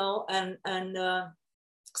there, you know, and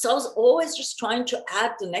so I was always just trying to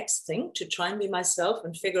add the next thing to try and be myself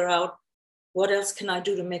and figure out what else can I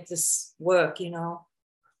do to make this work, you know.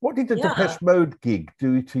 What did the Depeche Mode gig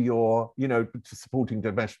do to your, you know, to supporting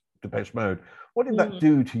Depeche Mode? What did that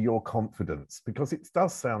do to your confidence? Because it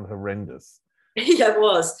does sound horrendous. Yeah, it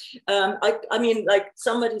was. I mean, like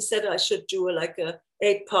somebody said I should do like a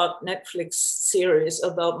 8-part Netflix series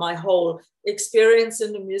about my whole experience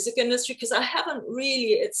in the music industry, because I haven't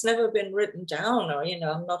really, it's never been written down, or, you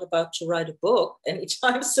know, I'm not about to write a book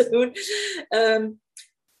anytime soon.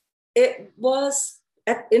 It was,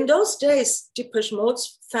 in those days, Depeche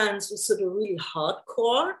Mode's fans were sort of really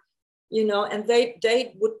hardcore, you know, and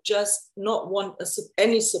they would just not want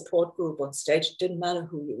any support group on stage. It didn't matter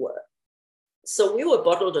who you were. So we were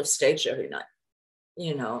bottled off stage every night,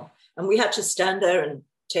 you know, and we had to stand there and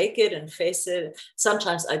take it and face it.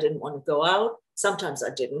 Sometimes I didn't want to go out. Sometimes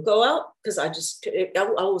I didn't go out because I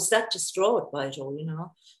was that distraught by it all, you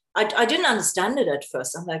know. I didn't understand it at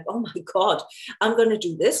first. I'm like, oh my God, I'm going to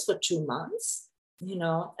do this for 2 months, you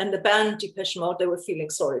know. And the band Depeche Mode, they were feeling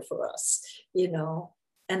sorry for us, you know.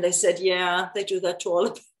 And they said, yeah, they do that to all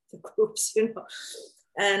of the groups, you know.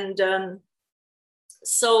 And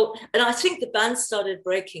so I think the band started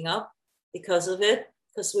breaking up because of it,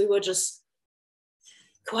 because we were just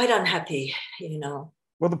quite unhappy, you know.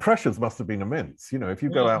 Well, the pressures must have been immense. You know, if you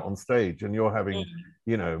go out on stage and you're having,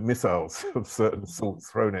 you know, missiles of certain sorts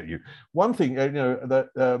thrown at you. One thing, you know, that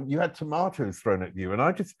you had tomatoes thrown at you, and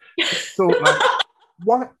I just thought, like,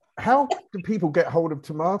 what? How do people get hold of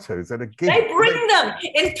tomatoes at a gig? They bring them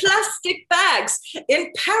in plastic bags.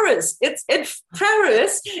 In Paris, it's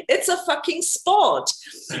a fucking sport.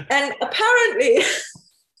 And apparently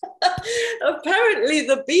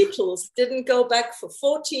the Beatles didn't go back for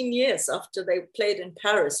 14 years after they played in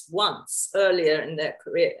Paris once earlier in their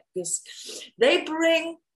career. Because they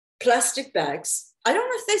bring plastic bags. I don't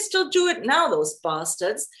know if they still do it now, those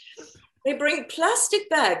bastards. They bring plastic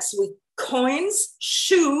bags with coins,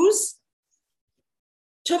 shoes,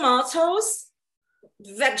 tomatoes,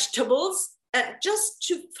 vegetables, and just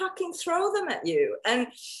to fucking throw them at you. And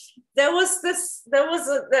there were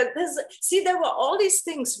all these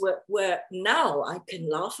things where now I can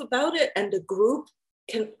laugh about it and the group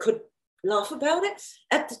could laugh about it.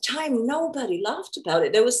 At the time, nobody laughed about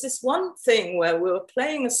it. There was this one thing where we were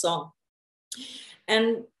playing a song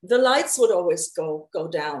and the lights would always go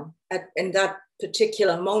down in that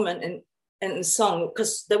particular moment in the song,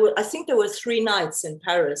 because I think there were 3 nights in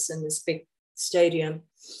Paris in this big stadium.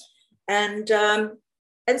 And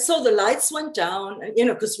so the lights went down, you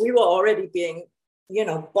know, because we were already being, you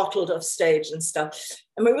know, bottled off stage and stuff.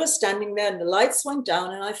 And we were standing there and the lights went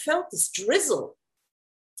down and I felt this drizzle.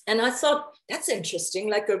 And I thought, that's interesting,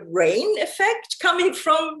 like a rain effect coming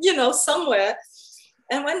from, you know, somewhere.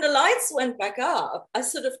 And when the lights went back up, I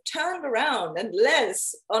sort of turned around and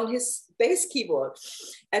Les on his bass keyboard,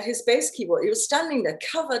 he was standing there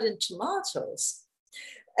covered in tomatoes.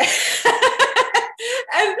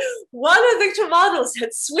 And one of the tomatoes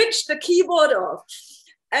had switched the keyboard off.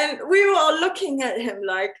 And we were all looking at him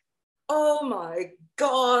like, oh my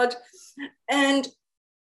God. And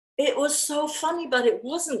it was so funny, but it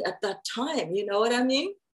wasn't at that time, you know what I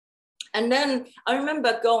mean? And then I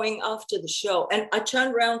remember going after the show and I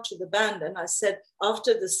turned around to the band and I said,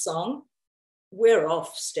 after the song, we're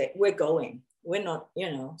off stage, we're going, we're not,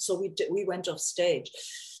 you know. So we went off stage.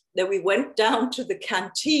 Then we went down to the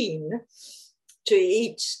canteen to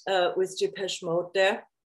eat with Depeche Mode there.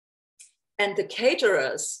 And the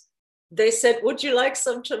caterers, they said, would you like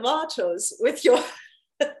some tomatoes with your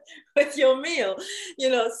with your meal? You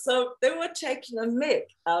know, so they were taking a mick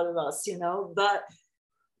out of us, you know, but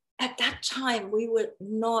at that time we were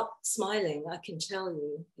not smiling, I can tell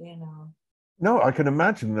you, you know. No, I can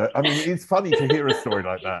imagine that. I mean, it's funny to hear a story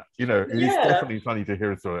like that. You know, it is definitely funny to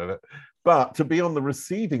hear a story like that. But to be on the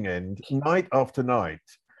receiving end night after night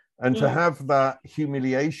and to have that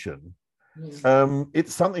humiliation,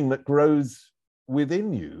 it's something that grows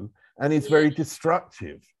within you and is very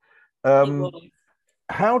destructive.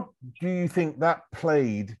 How do you think that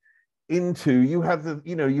played into, you had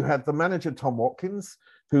the manager Tom Watkins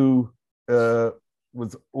who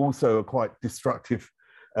was also a quite destructive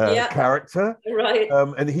character. Right.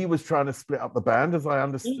 And he was trying to split up the band, as I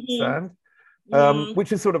understand,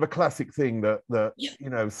 which is sort of a classic thing that you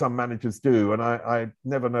know, some managers do. And I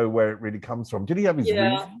never know where it really comes from. Did he have his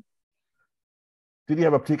reason? Did he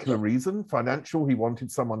have a particular reason? Financial? He wanted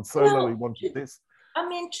someone solo, he wanted this? I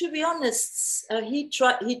mean, to be honest, he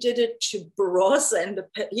did it to Barros, and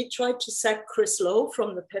he tried to sack Chris Lowe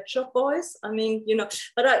from the Pet Shop Boys. I mean, you know,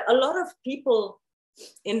 but a lot of people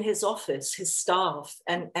in his office, his staff,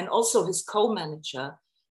 and also his co-manager,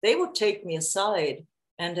 they would take me aside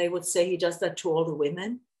and they would say he does that to all the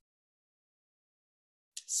women.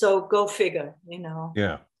 So go figure, you know.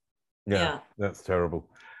 Yeah, that's terrible.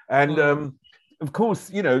 And of course,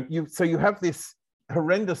 you know, you have this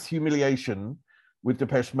horrendous humiliation with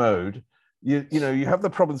Depeche Mode. You know, you have the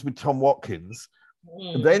problems with Tom Watkins.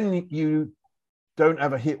 Then you don't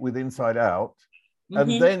have a hit with Inside Out.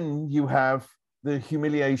 And then you have the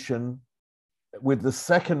humiliation with the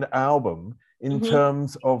second album in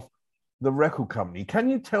terms of the record company. Can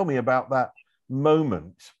you tell me about that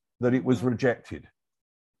moment that it was rejected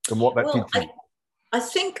and what that did to you? I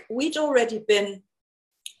think we'd already been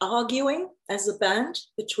arguing as a band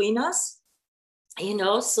between us, you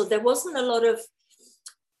know, so there weren't a lot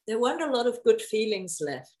of good feelings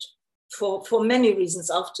left for many reasons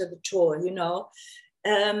after the tour, you know.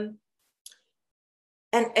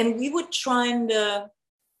 And we would try and,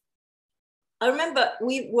 I remember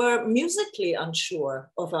we were musically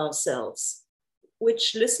unsure of ourselves,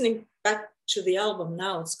 which listening back to the album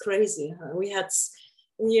now, it's crazy. Huh? We had,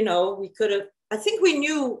 you know, we could have, I think we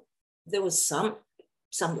knew there was some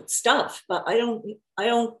stuff, but I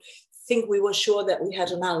don't think we were sure that we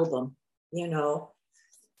had an album, you know.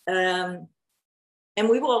 And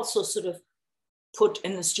we were also sort of put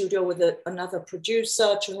in the studio with another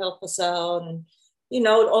producer to help us out, and you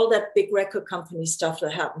know, all that big record company stuff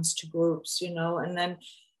that happens to groups, you know. And then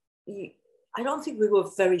I don't think we were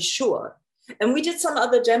very sure. And we did some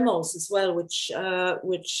other demos as well, which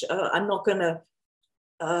I'm not going to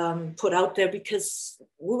put out there, because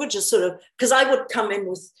we were just sort of, because I would come in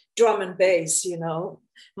with drum and bass, you know,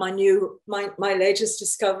 my latest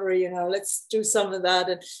discovery, you know, let's do some of that.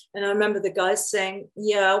 And I remember the guys saying,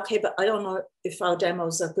 yeah, okay, but I don't know if our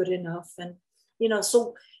demos are good enough. And, you know,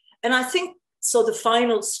 so, and I think, so the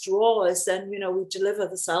final straw is then, you know, we deliver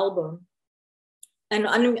this album. And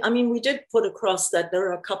I mean, we did put across that there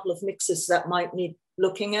are a couple of mixes that might need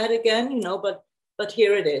looking at again, you know, but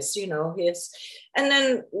here it is, you know, here's, and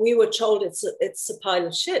then we were told it's a pile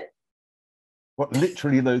of shit. What,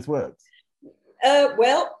 literally those words?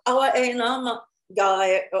 Well, our A&R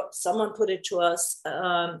guy, someone put it to us.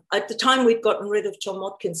 At the time, we'd gotten rid of Tom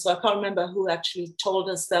Watkins, so I can't remember who actually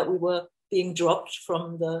told us that we were being dropped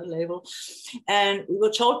from the label. And we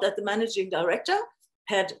were told that the managing director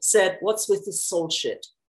had said, what's with this soul shit?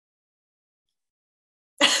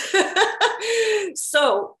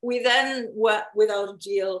 So we then were without a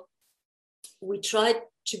deal. We tried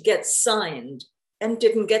to get signed and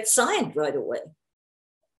didn't get signed right away.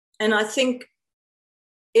 And I think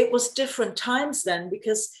it was different times then,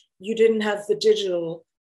 because you didn't have the digital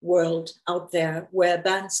world out there where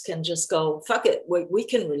bands can just go, fuck it, we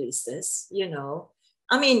can release this, you know.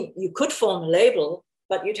 I mean, you could form a label,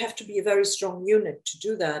 but you'd have to be a very strong unit to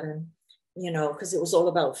do that. And, you know, because it was all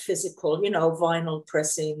about physical, you know, vinyl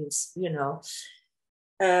pressings, you know,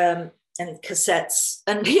 and cassettes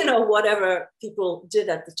and, you know, whatever people did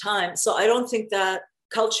at the time. So I don't think that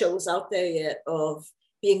culture was out there yet of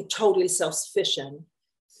being totally self-sufficient.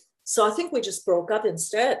 So I think we just broke up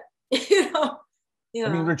instead, you know. Yeah. I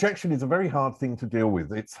mean, rejection is a very hard thing to deal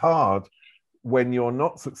with. It's hard when you're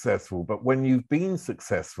not successful, but when you've been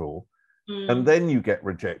successful and then you get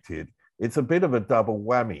rejected, it's a bit of a double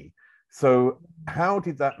whammy. So how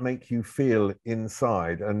did that make you feel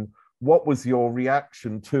inside, and what was your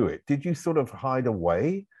reaction to it? Did you sort of hide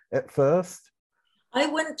away at first? I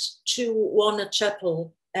went to Warner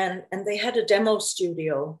Chappell and they had a demo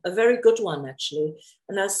studio, a very good one actually.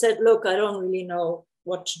 And I said, look, I don't really know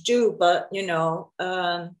what to do, but you know,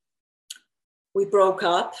 we broke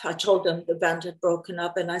up. I told them the band had broken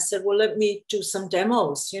up, and I said, well, let me do some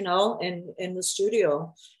demos, you know, in the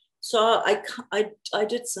studio. So I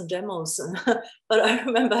did some demos, but I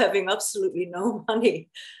remember having absolutely no money.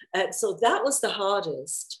 And so that was the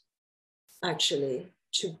hardest, actually,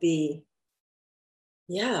 to be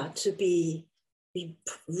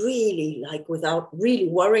really like without really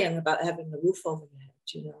worrying about having a roof over your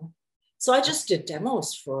head, you know. So I just did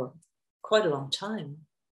demos for quite a long time.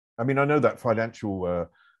 I mean, I know that financial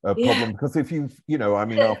problem, because if I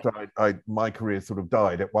mean, after my career sort of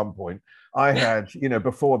died at one point, I had,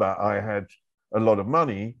 before that, I had a lot of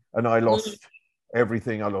money and I lost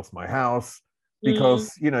everything. I lost my house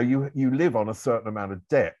because, you live on a certain amount of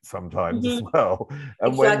debt sometimes as well.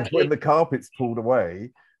 And when the carpet's pulled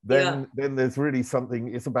away, then there's really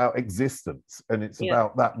something, it's about existence, and it's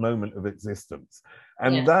about that moment of existence.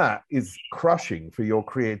 And that is crushing for your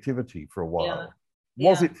creativity for a while.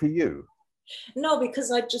 Was it for you? No,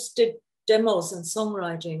 because I just did demos and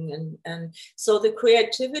songwriting, and so the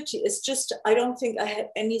creativity is just, I don't think I had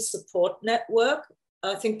any support network.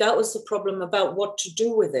 I think that was the problem about what to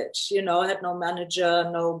do with it. I had no manager,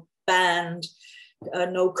 no band,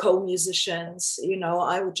 no co-musicians.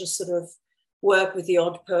 I would just sort of work with the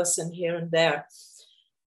odd person here and there.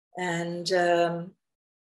 And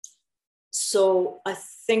so I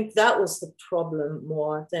think that was the problem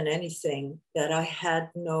more than anything, that I had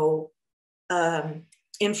no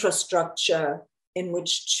infrastructure in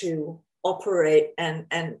which to operate and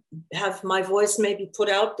have my voice maybe put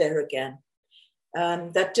out there again.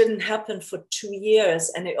 That didn't happen for 2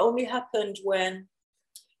 years. And it only happened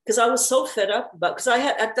because I was so fed up because I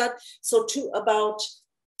had about,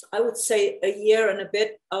 I would say, a year and a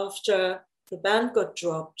bit after the band got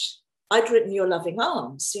dropped, I'd written Your Loving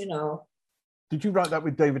Arms, Did you write that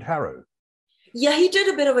with David Harrow? Yeah, he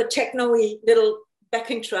did a bit of a techno-y little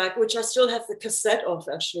backing track, which I still have the cassette of,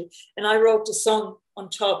 actually. And I wrote the song on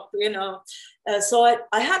top, So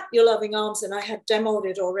I had Your Loving Arms, and I had demoed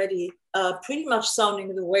it already, pretty much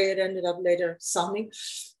sounding the way it ended up later sounding.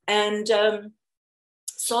 And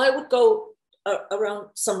so I would go around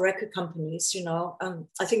some record companies,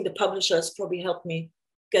 I think the publishers probably helped me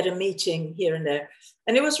get a meeting here and there.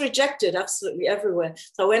 And it was rejected absolutely everywhere.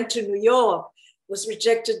 So I went to New York, was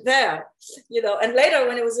rejected there, and later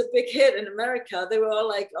when it was a big hit in America, they were all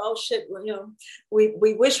like, oh shit, well, we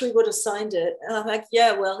wish we would have signed it. And I'm like,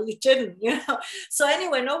 yeah, well, you didn't, So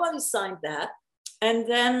anyway, nobody signed that. And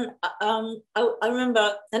then I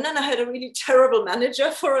remember, and then I had a really terrible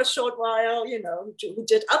manager for a short while, who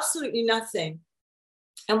did absolutely nothing.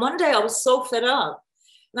 And one day I was so fed up.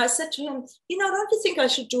 And I said to him, don't you think I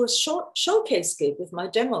should do a short showcase gig with my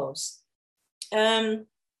demos?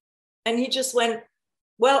 And he just went,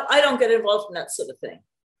 well, I don't get involved in that sort of thing.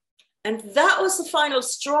 And that was the final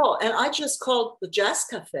straw. And I just called the Jazz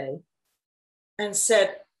Cafe and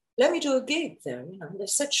said, let me do a gig there. And they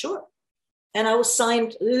said, sure. And I was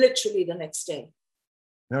signed literally the next day.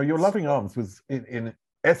 Now, Your Loving Arms was, in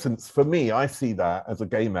essence, for me, I see that as a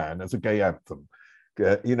gay man, as a gay anthem,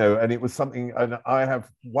 and it was something, and I have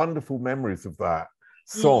wonderful memories of that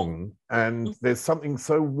song. And there's something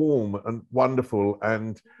so warm and wonderful,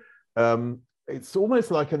 and it's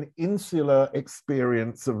almost like an insular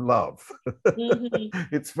experience of love.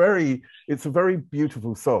 It's a very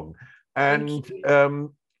beautiful song. And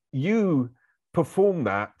you performed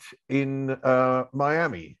that in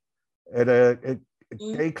Miami at a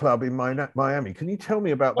gay club in Miami. Can you tell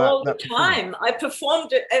me about that? All the time. I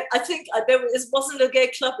performed it. I think there wasn't a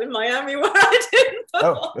gay club in Miami where I didn't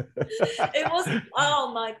perform. It was,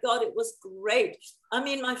 oh my God, it was great. I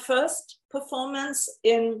mean, my first performance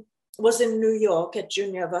was in New York at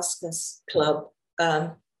Junior Vasquez Club.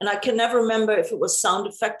 And I can never remember if it was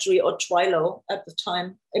Sound Factory or Twilo at the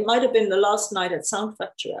time. It might have been the last night at Sound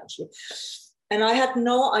Factory, actually. And I had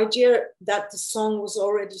no idea that the song was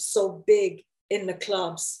already so big in the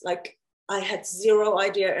clubs. Like, I had zero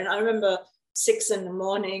idea. And I remember 6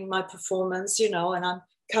 a.m, my performance, and I'm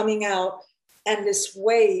coming out, and this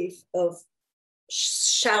wave of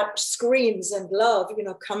screams and love,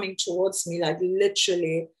 coming towards me, like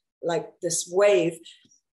literally like this wave.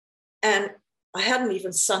 And I hadn't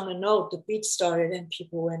even sung a note. The beat started and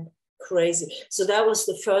people went crazy. So that was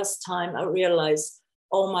the first time I realized,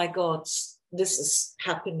 oh my God, this is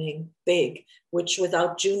happening big, which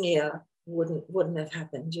without Junior wouldn't have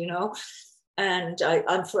happened, And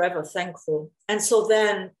I'm forever thankful. And so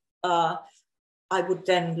then I would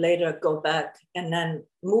then later go back and then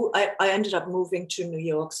move. I ended up moving to New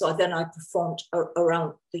York. So then I performed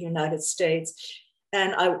around the United States.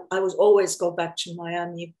 And I would always go back to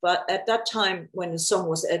Miami. But at that time, when the song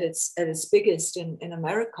was at its biggest in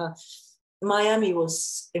America, Miami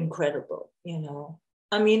was incredible,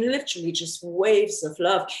 I mean, literally just waves of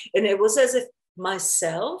love. And it was as if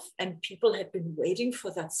myself and people had been waiting for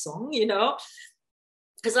that song,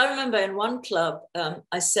 Because I remember in one club,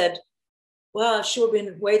 I said, well, I've sure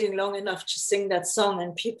been waiting long enough to sing that song.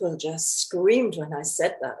 And people just screamed when I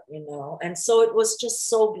said that, And so it was just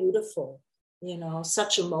so beautiful.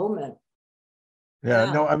 Such a moment.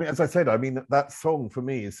 Yeah, no, I mean, as I said, I mean, that song for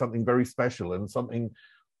me is something very special and something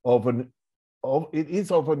of an of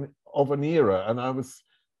an era, and I was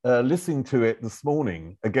listening to it this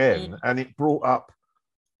morning again, and it brought up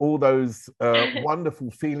all those wonderful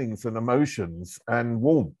feelings and emotions and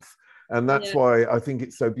warmth. And that's why I think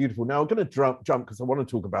it's so beautiful. Now I'm going to jump because I want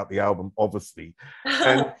to talk about the album, obviously.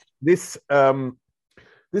 And this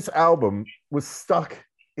album was stuck,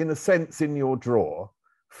 in a sense, in your drawer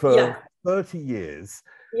for 30 years.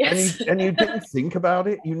 Yes. And you didn't think about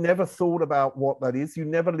it. You never thought about what that is. You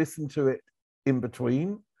never listened to it in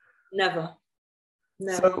between. Never.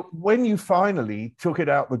 So when you finally took it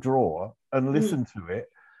out the drawer and listened to it,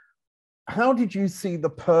 how did you see the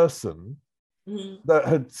person that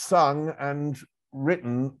had sung and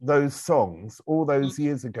written those songs all those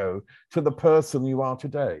years ago to the person you are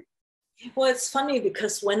today? Well, it's funny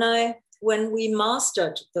because when we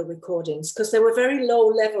mastered the recordings, because they were very low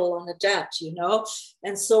level on a DAT, you know,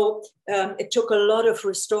 and so it took a lot of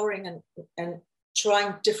restoring and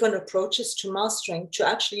trying different approaches to mastering to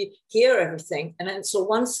actually hear everything. And then, so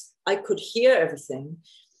once I could hear everything,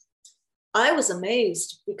 I was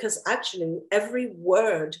amazed because actually every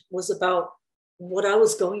word was about what I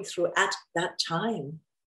was going through at that time.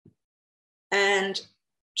 And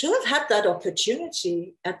to have had that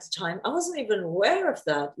opportunity at the time, I wasn't even aware of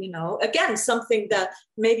that, you know. Again, something that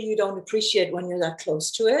maybe you don't appreciate when you're that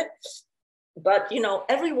close to it. But, you know,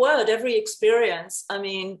 every word, every experience, I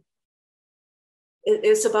mean,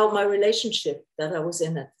 it's about my relationship that I was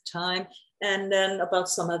in at the time. And then about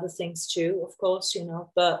some other things too, of course, you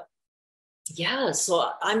know. But yeah, so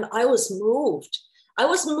I was moved. I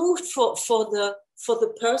was moved for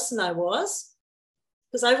the person I was,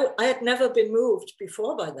 because I had never been moved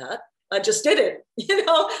before by that. I just did it, you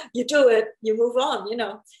know. You do it, you move on, you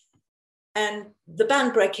know. And the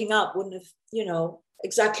band breaking up wouldn't have, you know,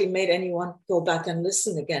 exactly made anyone go back and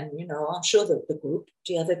listen again, you know. I'm sure that the group,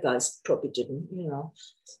 the other guys probably didn't, you know.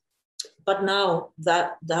 But now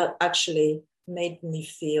that actually made me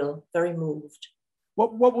feel very moved.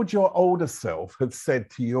 What would your older self have said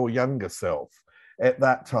to your younger self at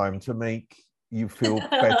that time to make you feel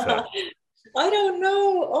better? I don't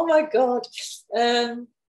know. Oh my God.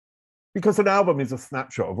 Because an album is a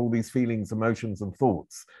snapshot of all these feelings, emotions, and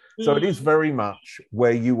thoughts. So it is very much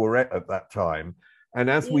where you were at that time. And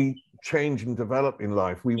as we change and develop in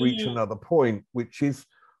life, we reach another point, which is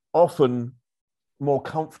often more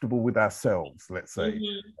comfortable with ourselves, let's say,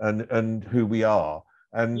 and who we are,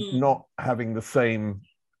 and not having the same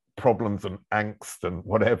problems and angst and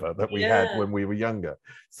whatever that we had when we were younger.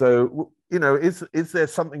 So, you know, is there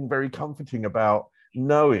something very comforting about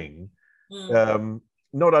knowing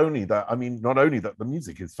not only that the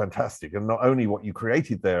music is fantastic and not only what you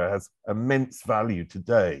created there has immense value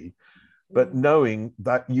today, but knowing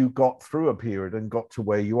that you got through a period and got to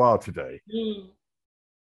where you are today?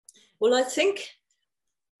 Well, I think,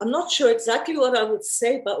 I'm not sure exactly what I would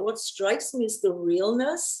say, but what strikes me is the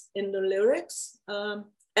realness in the lyrics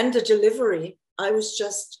and the delivery. I was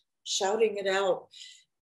just shouting it out.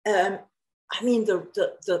 I mean,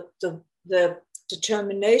 the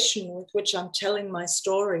determination with which I'm telling my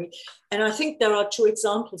story. And I think there are two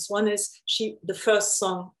examples. One is the first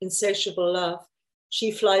song, Insatiable Love. She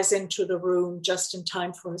flies into the room just in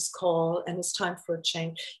time for his call, and it's time for a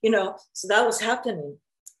change, you know. So that was happening.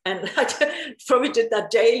 And I probably did that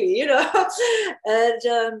daily, you know.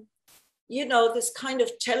 And, you know, this kind of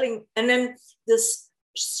telling, and then this,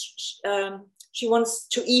 she wants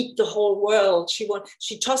to eat the whole world.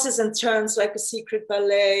 She tosses and turns like a secret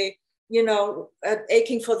ballet, you know,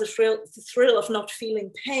 aching for the thrill of not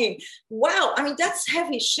feeling pain. Wow, I mean, that's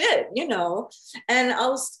heavy shit, you know. And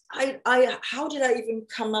how did I even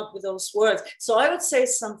come up with those words? So I would say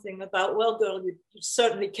something about, well, girl, you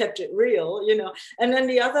certainly kept it real, you know. And then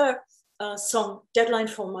the other song, Deadline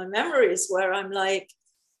for My Memories, where I'm like,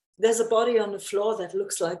 there's a body on the floor that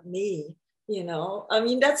looks like me, you know. I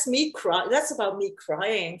mean, that's me crying. That's about me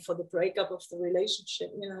crying for the breakup of the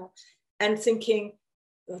relationship, you know, and thinking,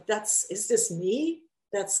 is this me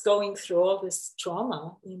that's going through all this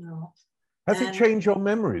trauma, you know? Has it changed your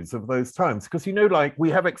memories of those times? Because, you know, like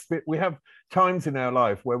we have times in our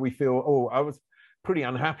life where we feel, oh, I was pretty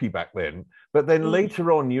unhappy back then. But then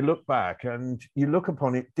later on, you look back and you look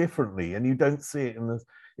upon it differently and you don't see it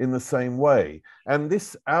in the same way. And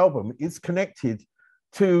this album is connected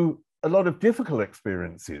to a lot of difficult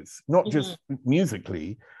experiences, not just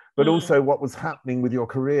musically, but also what was happening with your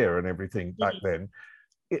career and everything back then.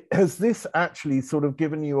 Has this actually sort of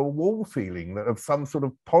given you a warm feeling of some sort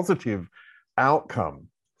of positive outcome?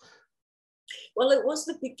 Well, it was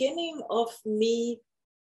the beginning of me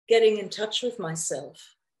getting in touch with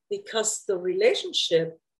myself, because the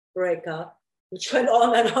relationship breakup, which went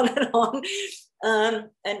on and on and on, And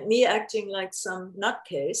me acting like some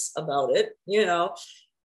nutcase about it, you know,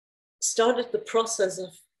 started the process of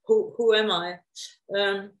who am I?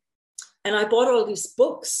 And I bought all these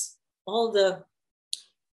books, all the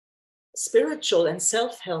spiritual and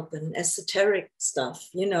self-help and esoteric stuff,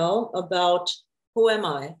 you know, about who am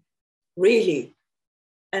I really?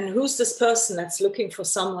 And who's this person that's looking for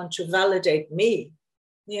someone to validate me,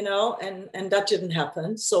 you know, and that didn't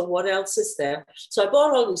happen. So what else is there? So I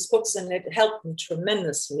bought all these books and it helped me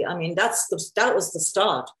tremendously. I mean, that was the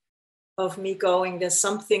start of me going, there's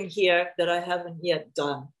something here that I haven't yet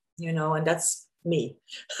done, you know, and that's me.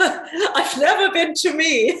 I've never been to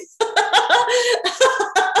me.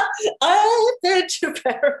 I've been to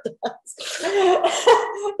paradise.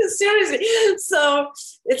 Seriously. So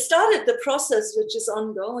it started the process, which is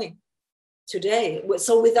ongoing today.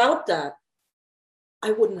 So without that,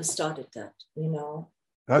 I wouldn't have started that, you know.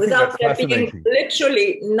 Without there being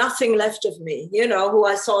literally nothing left of me, you know, who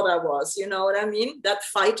I thought I was, you know what I mean? That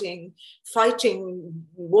fighting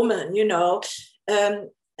woman, you know, and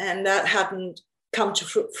that hadn't come to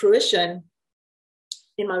fruition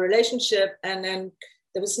in my relationship. And then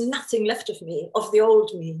there was nothing left of me, of the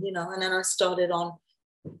old me, you know, and then I started on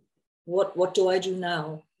what do I do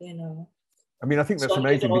now, you know? I mean, I think that's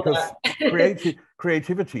amazing because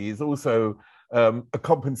creativity is also a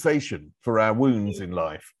compensation for our wounds in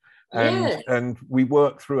life. And we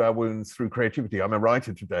work through our wounds through creativity. I'm a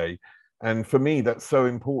writer today. And for me, that's so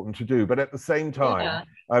important to do. But at the same time,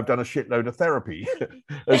 I've done a shitload of therapy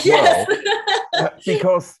as well.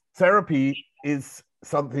 Because therapy is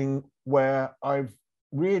something where I've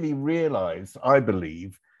really realized, I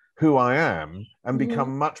believe, who I am and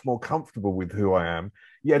become much more comfortable with who I am.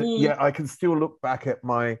 Yet I can still look back at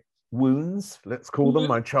my wounds, let's call them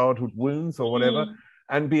my childhood wounds or whatever,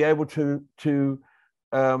 and be able to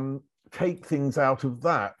take things out of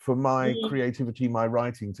that for my creativity, my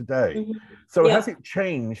writing today. So has it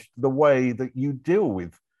changed the way that you deal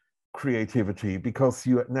with creativity because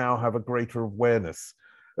you now have a greater awareness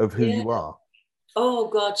of who you are? Oh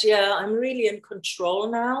God, yeah, I'm really in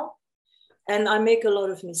control now. And I make a lot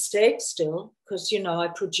of mistakes still because, you know, I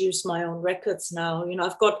produce my own records now. You know,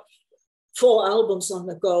 I've got 4 albums on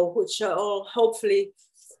the go, which are all hopefully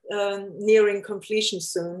nearing completion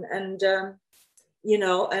soon. And, you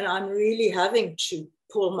know, and I'm really having to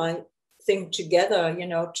pull my thing together, you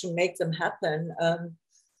know, to make them happen.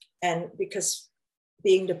 And because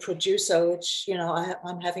being the producer, which, you know,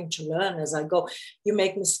 I'm having to learn as I go, you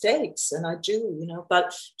make mistakes, and I do, you know,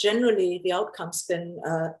 but generally the outcome's been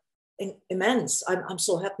immense. I'm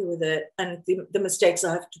so happy with it, and the mistakes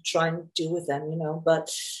I have to try and deal with them, you know. But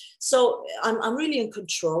so I'm really in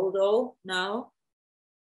control though now.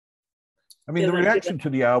 I mean, the reaction to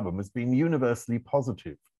the album has been universally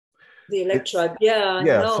positive. The Electribe,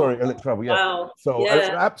 Electribe, yeah. Wow. So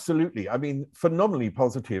absolutely, I mean, phenomenally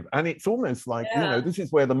positive, and it's almost like you know, this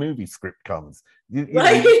is where the movie script comes. You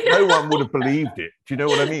know, no one would have believed it. Do you know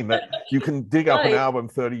what I mean? That you can dig up an album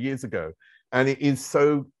 30 years ago, and it is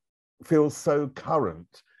feels so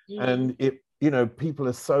current, and it, you know, people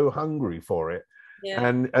are so hungry for it,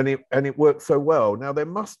 and it works so well. Now there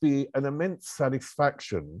must be an immense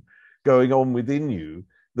satisfaction going on within you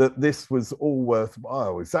that this was all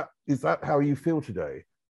worthwhile. Is that how you feel today?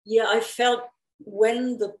 Yeah, I felt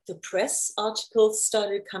when the press articles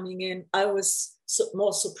started coming in, I was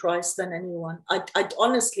more surprised than anyone. I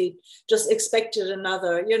honestly just expected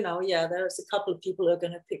another, you know, there's a couple of people who are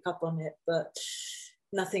going to pick up on it, but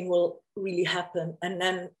nothing will really happen. And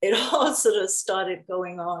then it all sort of started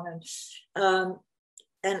going on,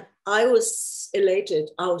 and I was elated.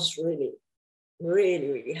 I was really,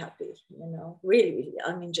 really happy, you know, really,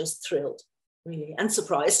 I mean, just thrilled, really, and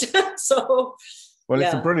surprised. So, well,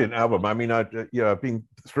 it's a brilliant album. I mean, I've been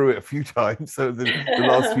through it a few times so the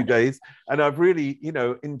last few days, and I've really, you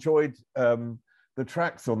know, enjoyed the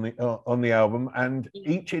tracks on the album, and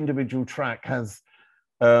each individual track has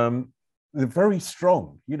they're very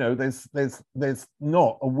strong. You know, there's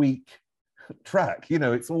not a weak track. You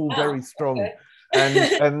know, it's all very strong. Okay.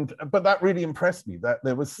 But that really impressed me, that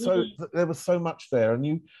there was so much there,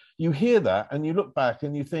 and you hear that and you look back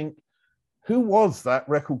and you think, who was that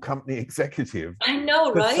record company executive? I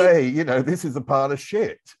know, right? Say, you know, this is a pile of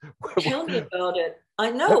shit. Tell me about it. I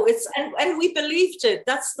know it's and we believed it.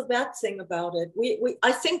 That's the bad thing about it. We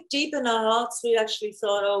I think deep in our hearts we actually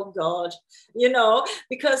thought, oh God, you know,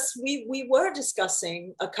 because we were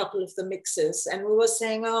discussing a couple of the mixes and we were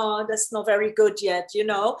saying, oh, that's not very good yet, you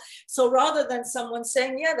know. So rather than someone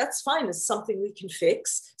saying, yeah, that's fine, it's something we can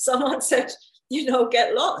fix, someone said, you know,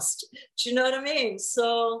 get lost. Do you know what I mean?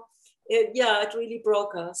 So it really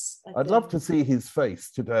broke us. I'd love to see his face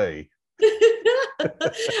today.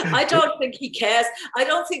 I don't think he cares. I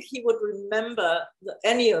don't think he would remember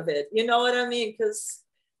any of it. You know what I mean? Because,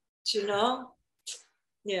 you know,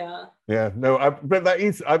 yeah. Yeah, no, but that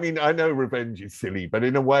is, I mean, I know revenge is silly, but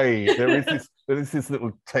in a way, there is this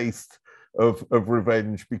little taste of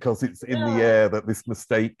revenge because it's in the air that this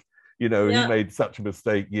mistake, you know, he made such a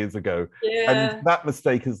mistake years ago. And that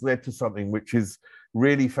mistake has led to something which is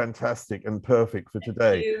really fantastic and perfect for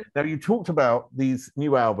today. Now, you talked about these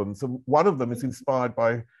new albums, and one of them is inspired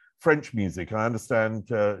by French music. I understand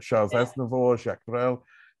Charles Aznavour, Jacques Brel.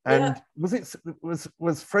 And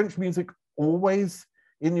was French music always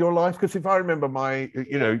in your life? Because if I remember my,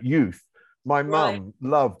 you know, youth, my mum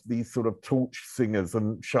loved these sort of torch singers,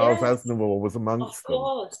 and Charles Aznavour was amongst them. Of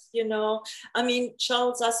course, you know. I mean,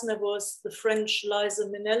 Charles Aznavour was the French Liza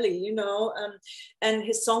Minnelli, you know, and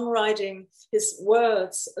his songwriting, his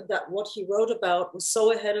words, that what he wrote about was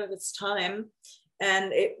so ahead of its time.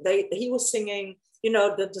 And he was singing, you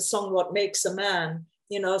know, the song "What Makes a Man,"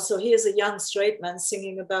 you know. So here's a young straight man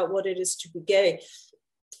singing about what it is to be gay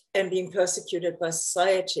and being persecuted by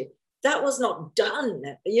society. That was not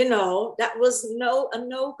done, you know, that was a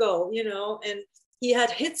no-go, you know, and he had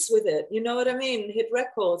hits with it, you know what I mean? Hit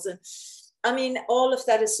records. And I mean, all of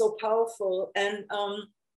that is so powerful. And,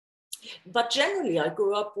 but generally I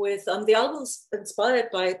grew up with the albums inspired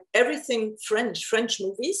by everything French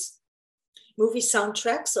movies, movie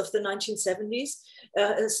soundtracks of the 1970s,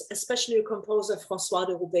 especially a composer, François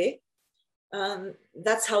de Roubaix.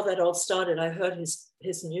 That's how that all started. I heard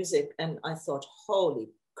his music and I thought, holy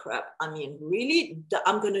crap, I mean, really,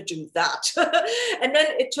 I'm going to do that. And then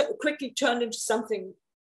it quickly turned into something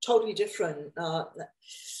totally different.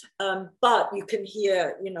 But you can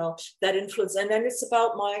hear, you know, that influence. And then it's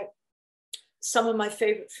about some of my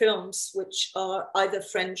favorite films, which are either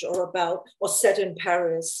French or set in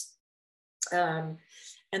Paris. And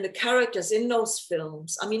the characters in those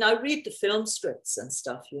films, I mean, I read the film scripts and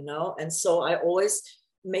stuff, you know, and so I always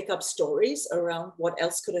make up stories around what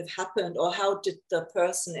else could have happened, or how did the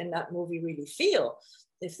person in that movie really feel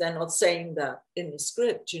if they're not saying that in the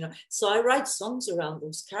script, you know. So I write songs around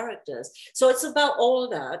those characters. So it's about all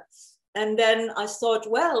that. And then I thought,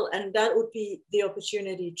 well, and that would be the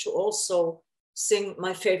opportunity to also sing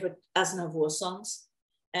my favorite Aznavour songs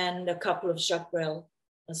and a couple of Jacques Brel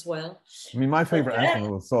as well. I mean, my favorite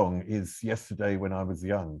Aznavour song is "Yesterday When I Was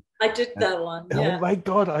Young." I did that one. Oh my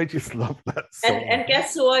God, I just love that song. And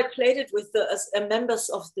guess who I played it with? The members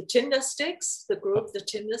of the Tinder Sticks, the group, the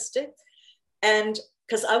Tinder Stick. And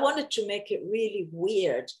because I wanted to make it really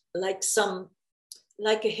weird, like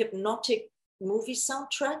a hypnotic movie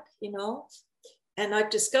soundtrack, you know. And I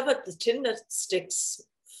discovered the Tinder Sticks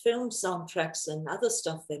film soundtracks and other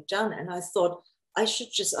stuff they've done. And I thought I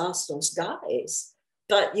should just ask those guys.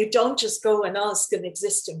 But you don't just go and ask an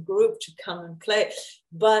existing group to come and play.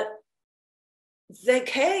 But they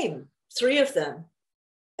came, 3 of them,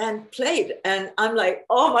 and played. And I'm like,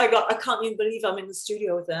 oh my God, I can't even believe I'm in the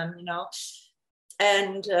studio with them, you know.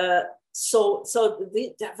 And so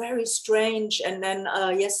they're very strange. And then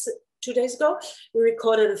 2 days ago, we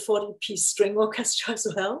recorded a 40-piece string orchestra as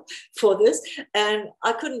well for this. And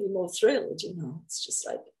I couldn't be more thrilled, you know. It's just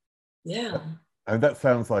like, yeah. And that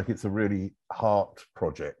sounds like it's a really heart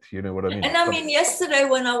project, you know what I mean? And I mean, yesterday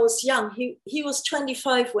when I was young, he was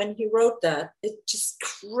 25 when he wrote that. It's just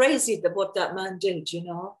crazy what that man did, you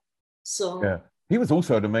know? So yeah, he was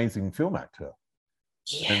also an amazing film actor.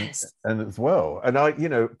 Yes. And as well. And I, you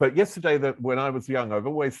know, but yesterday, that when I was young, I've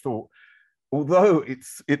always thought, although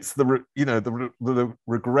it's the, you know, the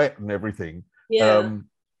regret and everything,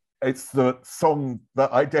 it's the song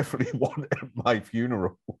that I definitely want at my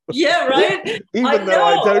funeral. Yeah, right? Even though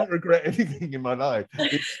I don't regret anything in my life,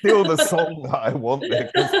 it's still the song that I want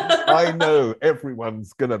there, because I know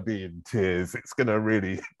everyone's going to be in tears. It's going to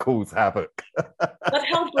really cause havoc. But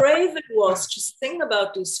how brave it was to think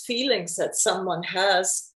about these feelings that someone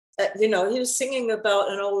has. You know, he was singing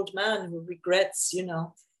about an old man who regrets, you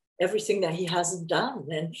know, everything that he hasn't done.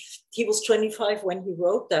 And he was 25 when he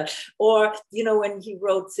wrote that. Or, you know, when he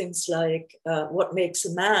wrote things like What Makes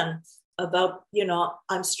a Man, about, you know,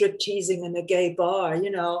 I'm strip teasing in a gay bar,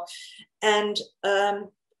 you know. And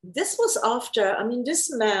this was after, I mean,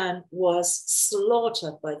 this man was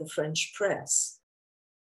slaughtered by the French press.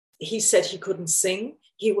 He said he couldn't sing,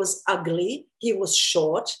 he was ugly, he was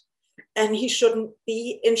short, and he shouldn't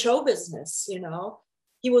be in show business, you know.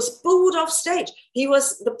 He was booed off stage.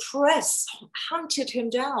 The press hunted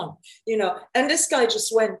him down, you know, and this guy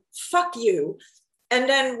just went, fuck you. And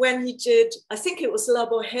then when he did, I think it was La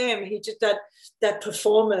Bohème, he did that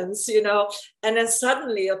performance, you know, and then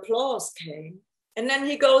suddenly applause came. And then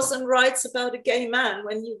he goes and writes about a gay man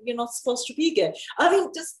when you're not supposed to be gay. I mean,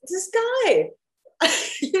 this guy,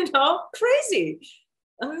 crazy,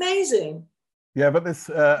 amazing. Yeah, but this,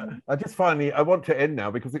 I want to end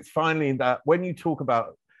now because it's finally that when you talk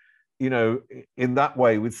about, in that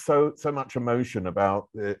way with so much emotion about,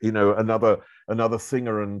 another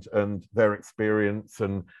singer and their experience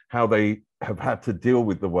and how they have had to deal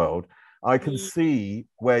with the world, I can see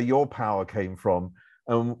where your power came from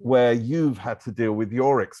and where you've had to deal with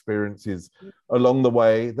your experiences along the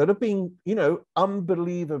way that have been,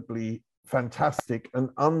 unbelievably fantastic and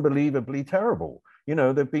unbelievably terrible.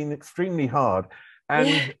 They've been extremely hard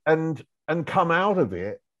and come out of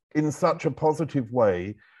it in such a positive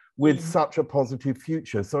way with such a positive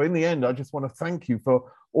future. So in the end, I just want to thank you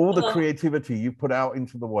for all the creativity you've put out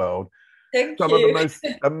into the world. Some of the most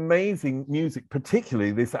amazing music,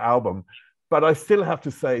 particularly this album. But I still have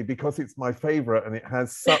to say, because it's my favorite and it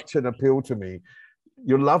has such an appeal to me,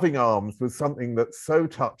 Your Loving Arms was something that so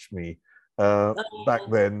touched me back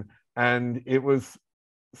then. And it was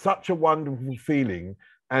such a wonderful feeling.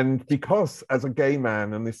 And because as a gay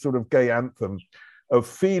man and this sort of gay anthem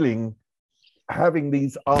of having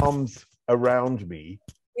these arms around me,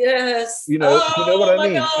 yes, you know what I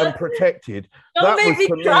mean, God. And protected. Don't make me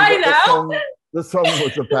cry now. The song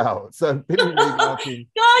was about. So Billie Ray Martin.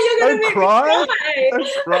 God, you're gonna make cry. me cry.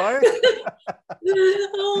 Don't cry.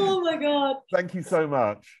 Oh my God. Thank you so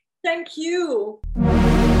much. Thank you.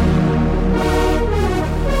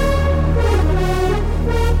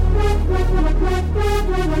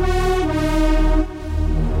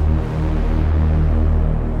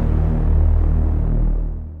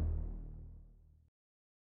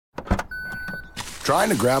 Trying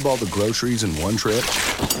to grab all the groceries in one trip?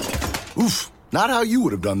 Oof, not how you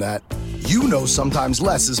would have done that. You know sometimes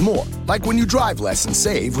less is more. Like when you drive less and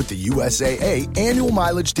save with the USAA annual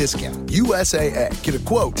mileage discount. USAA. Get a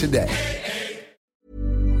quote today.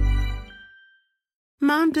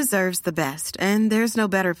 Mom deserves the best, and there's no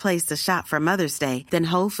better place to shop for Mother's Day than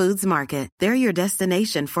Whole Foods Market. They're your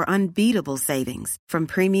destination for unbeatable savings, from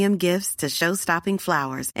premium gifts to show-stopping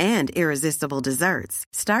flowers and irresistible desserts.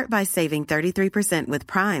 Start by saving 33% with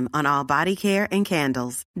Prime on all body care and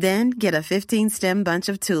candles. Then get a 15-stem bunch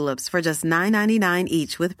of tulips for just $9.99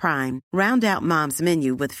 each with Prime. Round out Mom's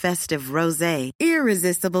menu with festive rosé,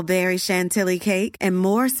 irresistible berry chantilly cake, and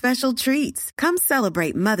more special treats. Come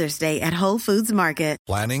celebrate Mother's Day at Whole Foods Market.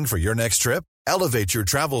 Planning for your next trip? Elevate your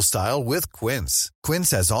travel style with Quince.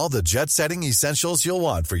 Quince has all the jet-setting essentials you'll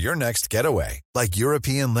want for your next getaway, like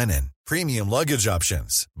European linen, premium luggage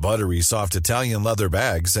options, buttery soft Italian leather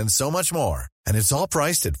bags, and so much more. And it's all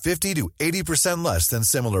priced at 50 to 80% less than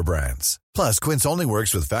similar brands. Plus, Quince only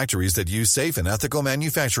works with factories that use safe and ethical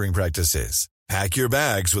manufacturing practices. Pack your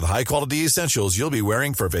bags with high-quality essentials you'll be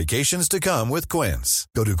wearing for vacations to come with Quince.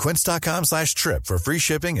 Go to quince.com/trip for free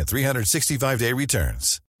shipping and 365-day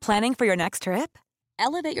returns. Planning for your next trip?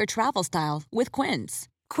 Elevate your travel style with Quince.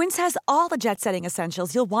 Quince has all the jet-setting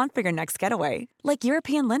essentials you'll want for your next getaway, like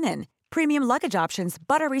European linen, premium luggage options,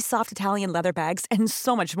 buttery soft Italian leather bags, and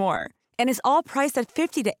so much more. And is all priced at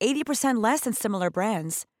 50 to 80% less than similar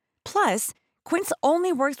brands. Plus, Quince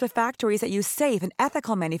only works with factories that use safe and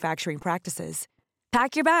ethical manufacturing practices.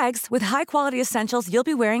 Pack your bags with high-quality essentials you'll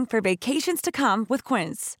be wearing for vacations to come with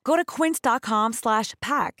Quince. Go to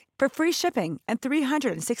quince.com/pack for free shipping and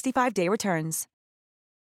 365-day returns.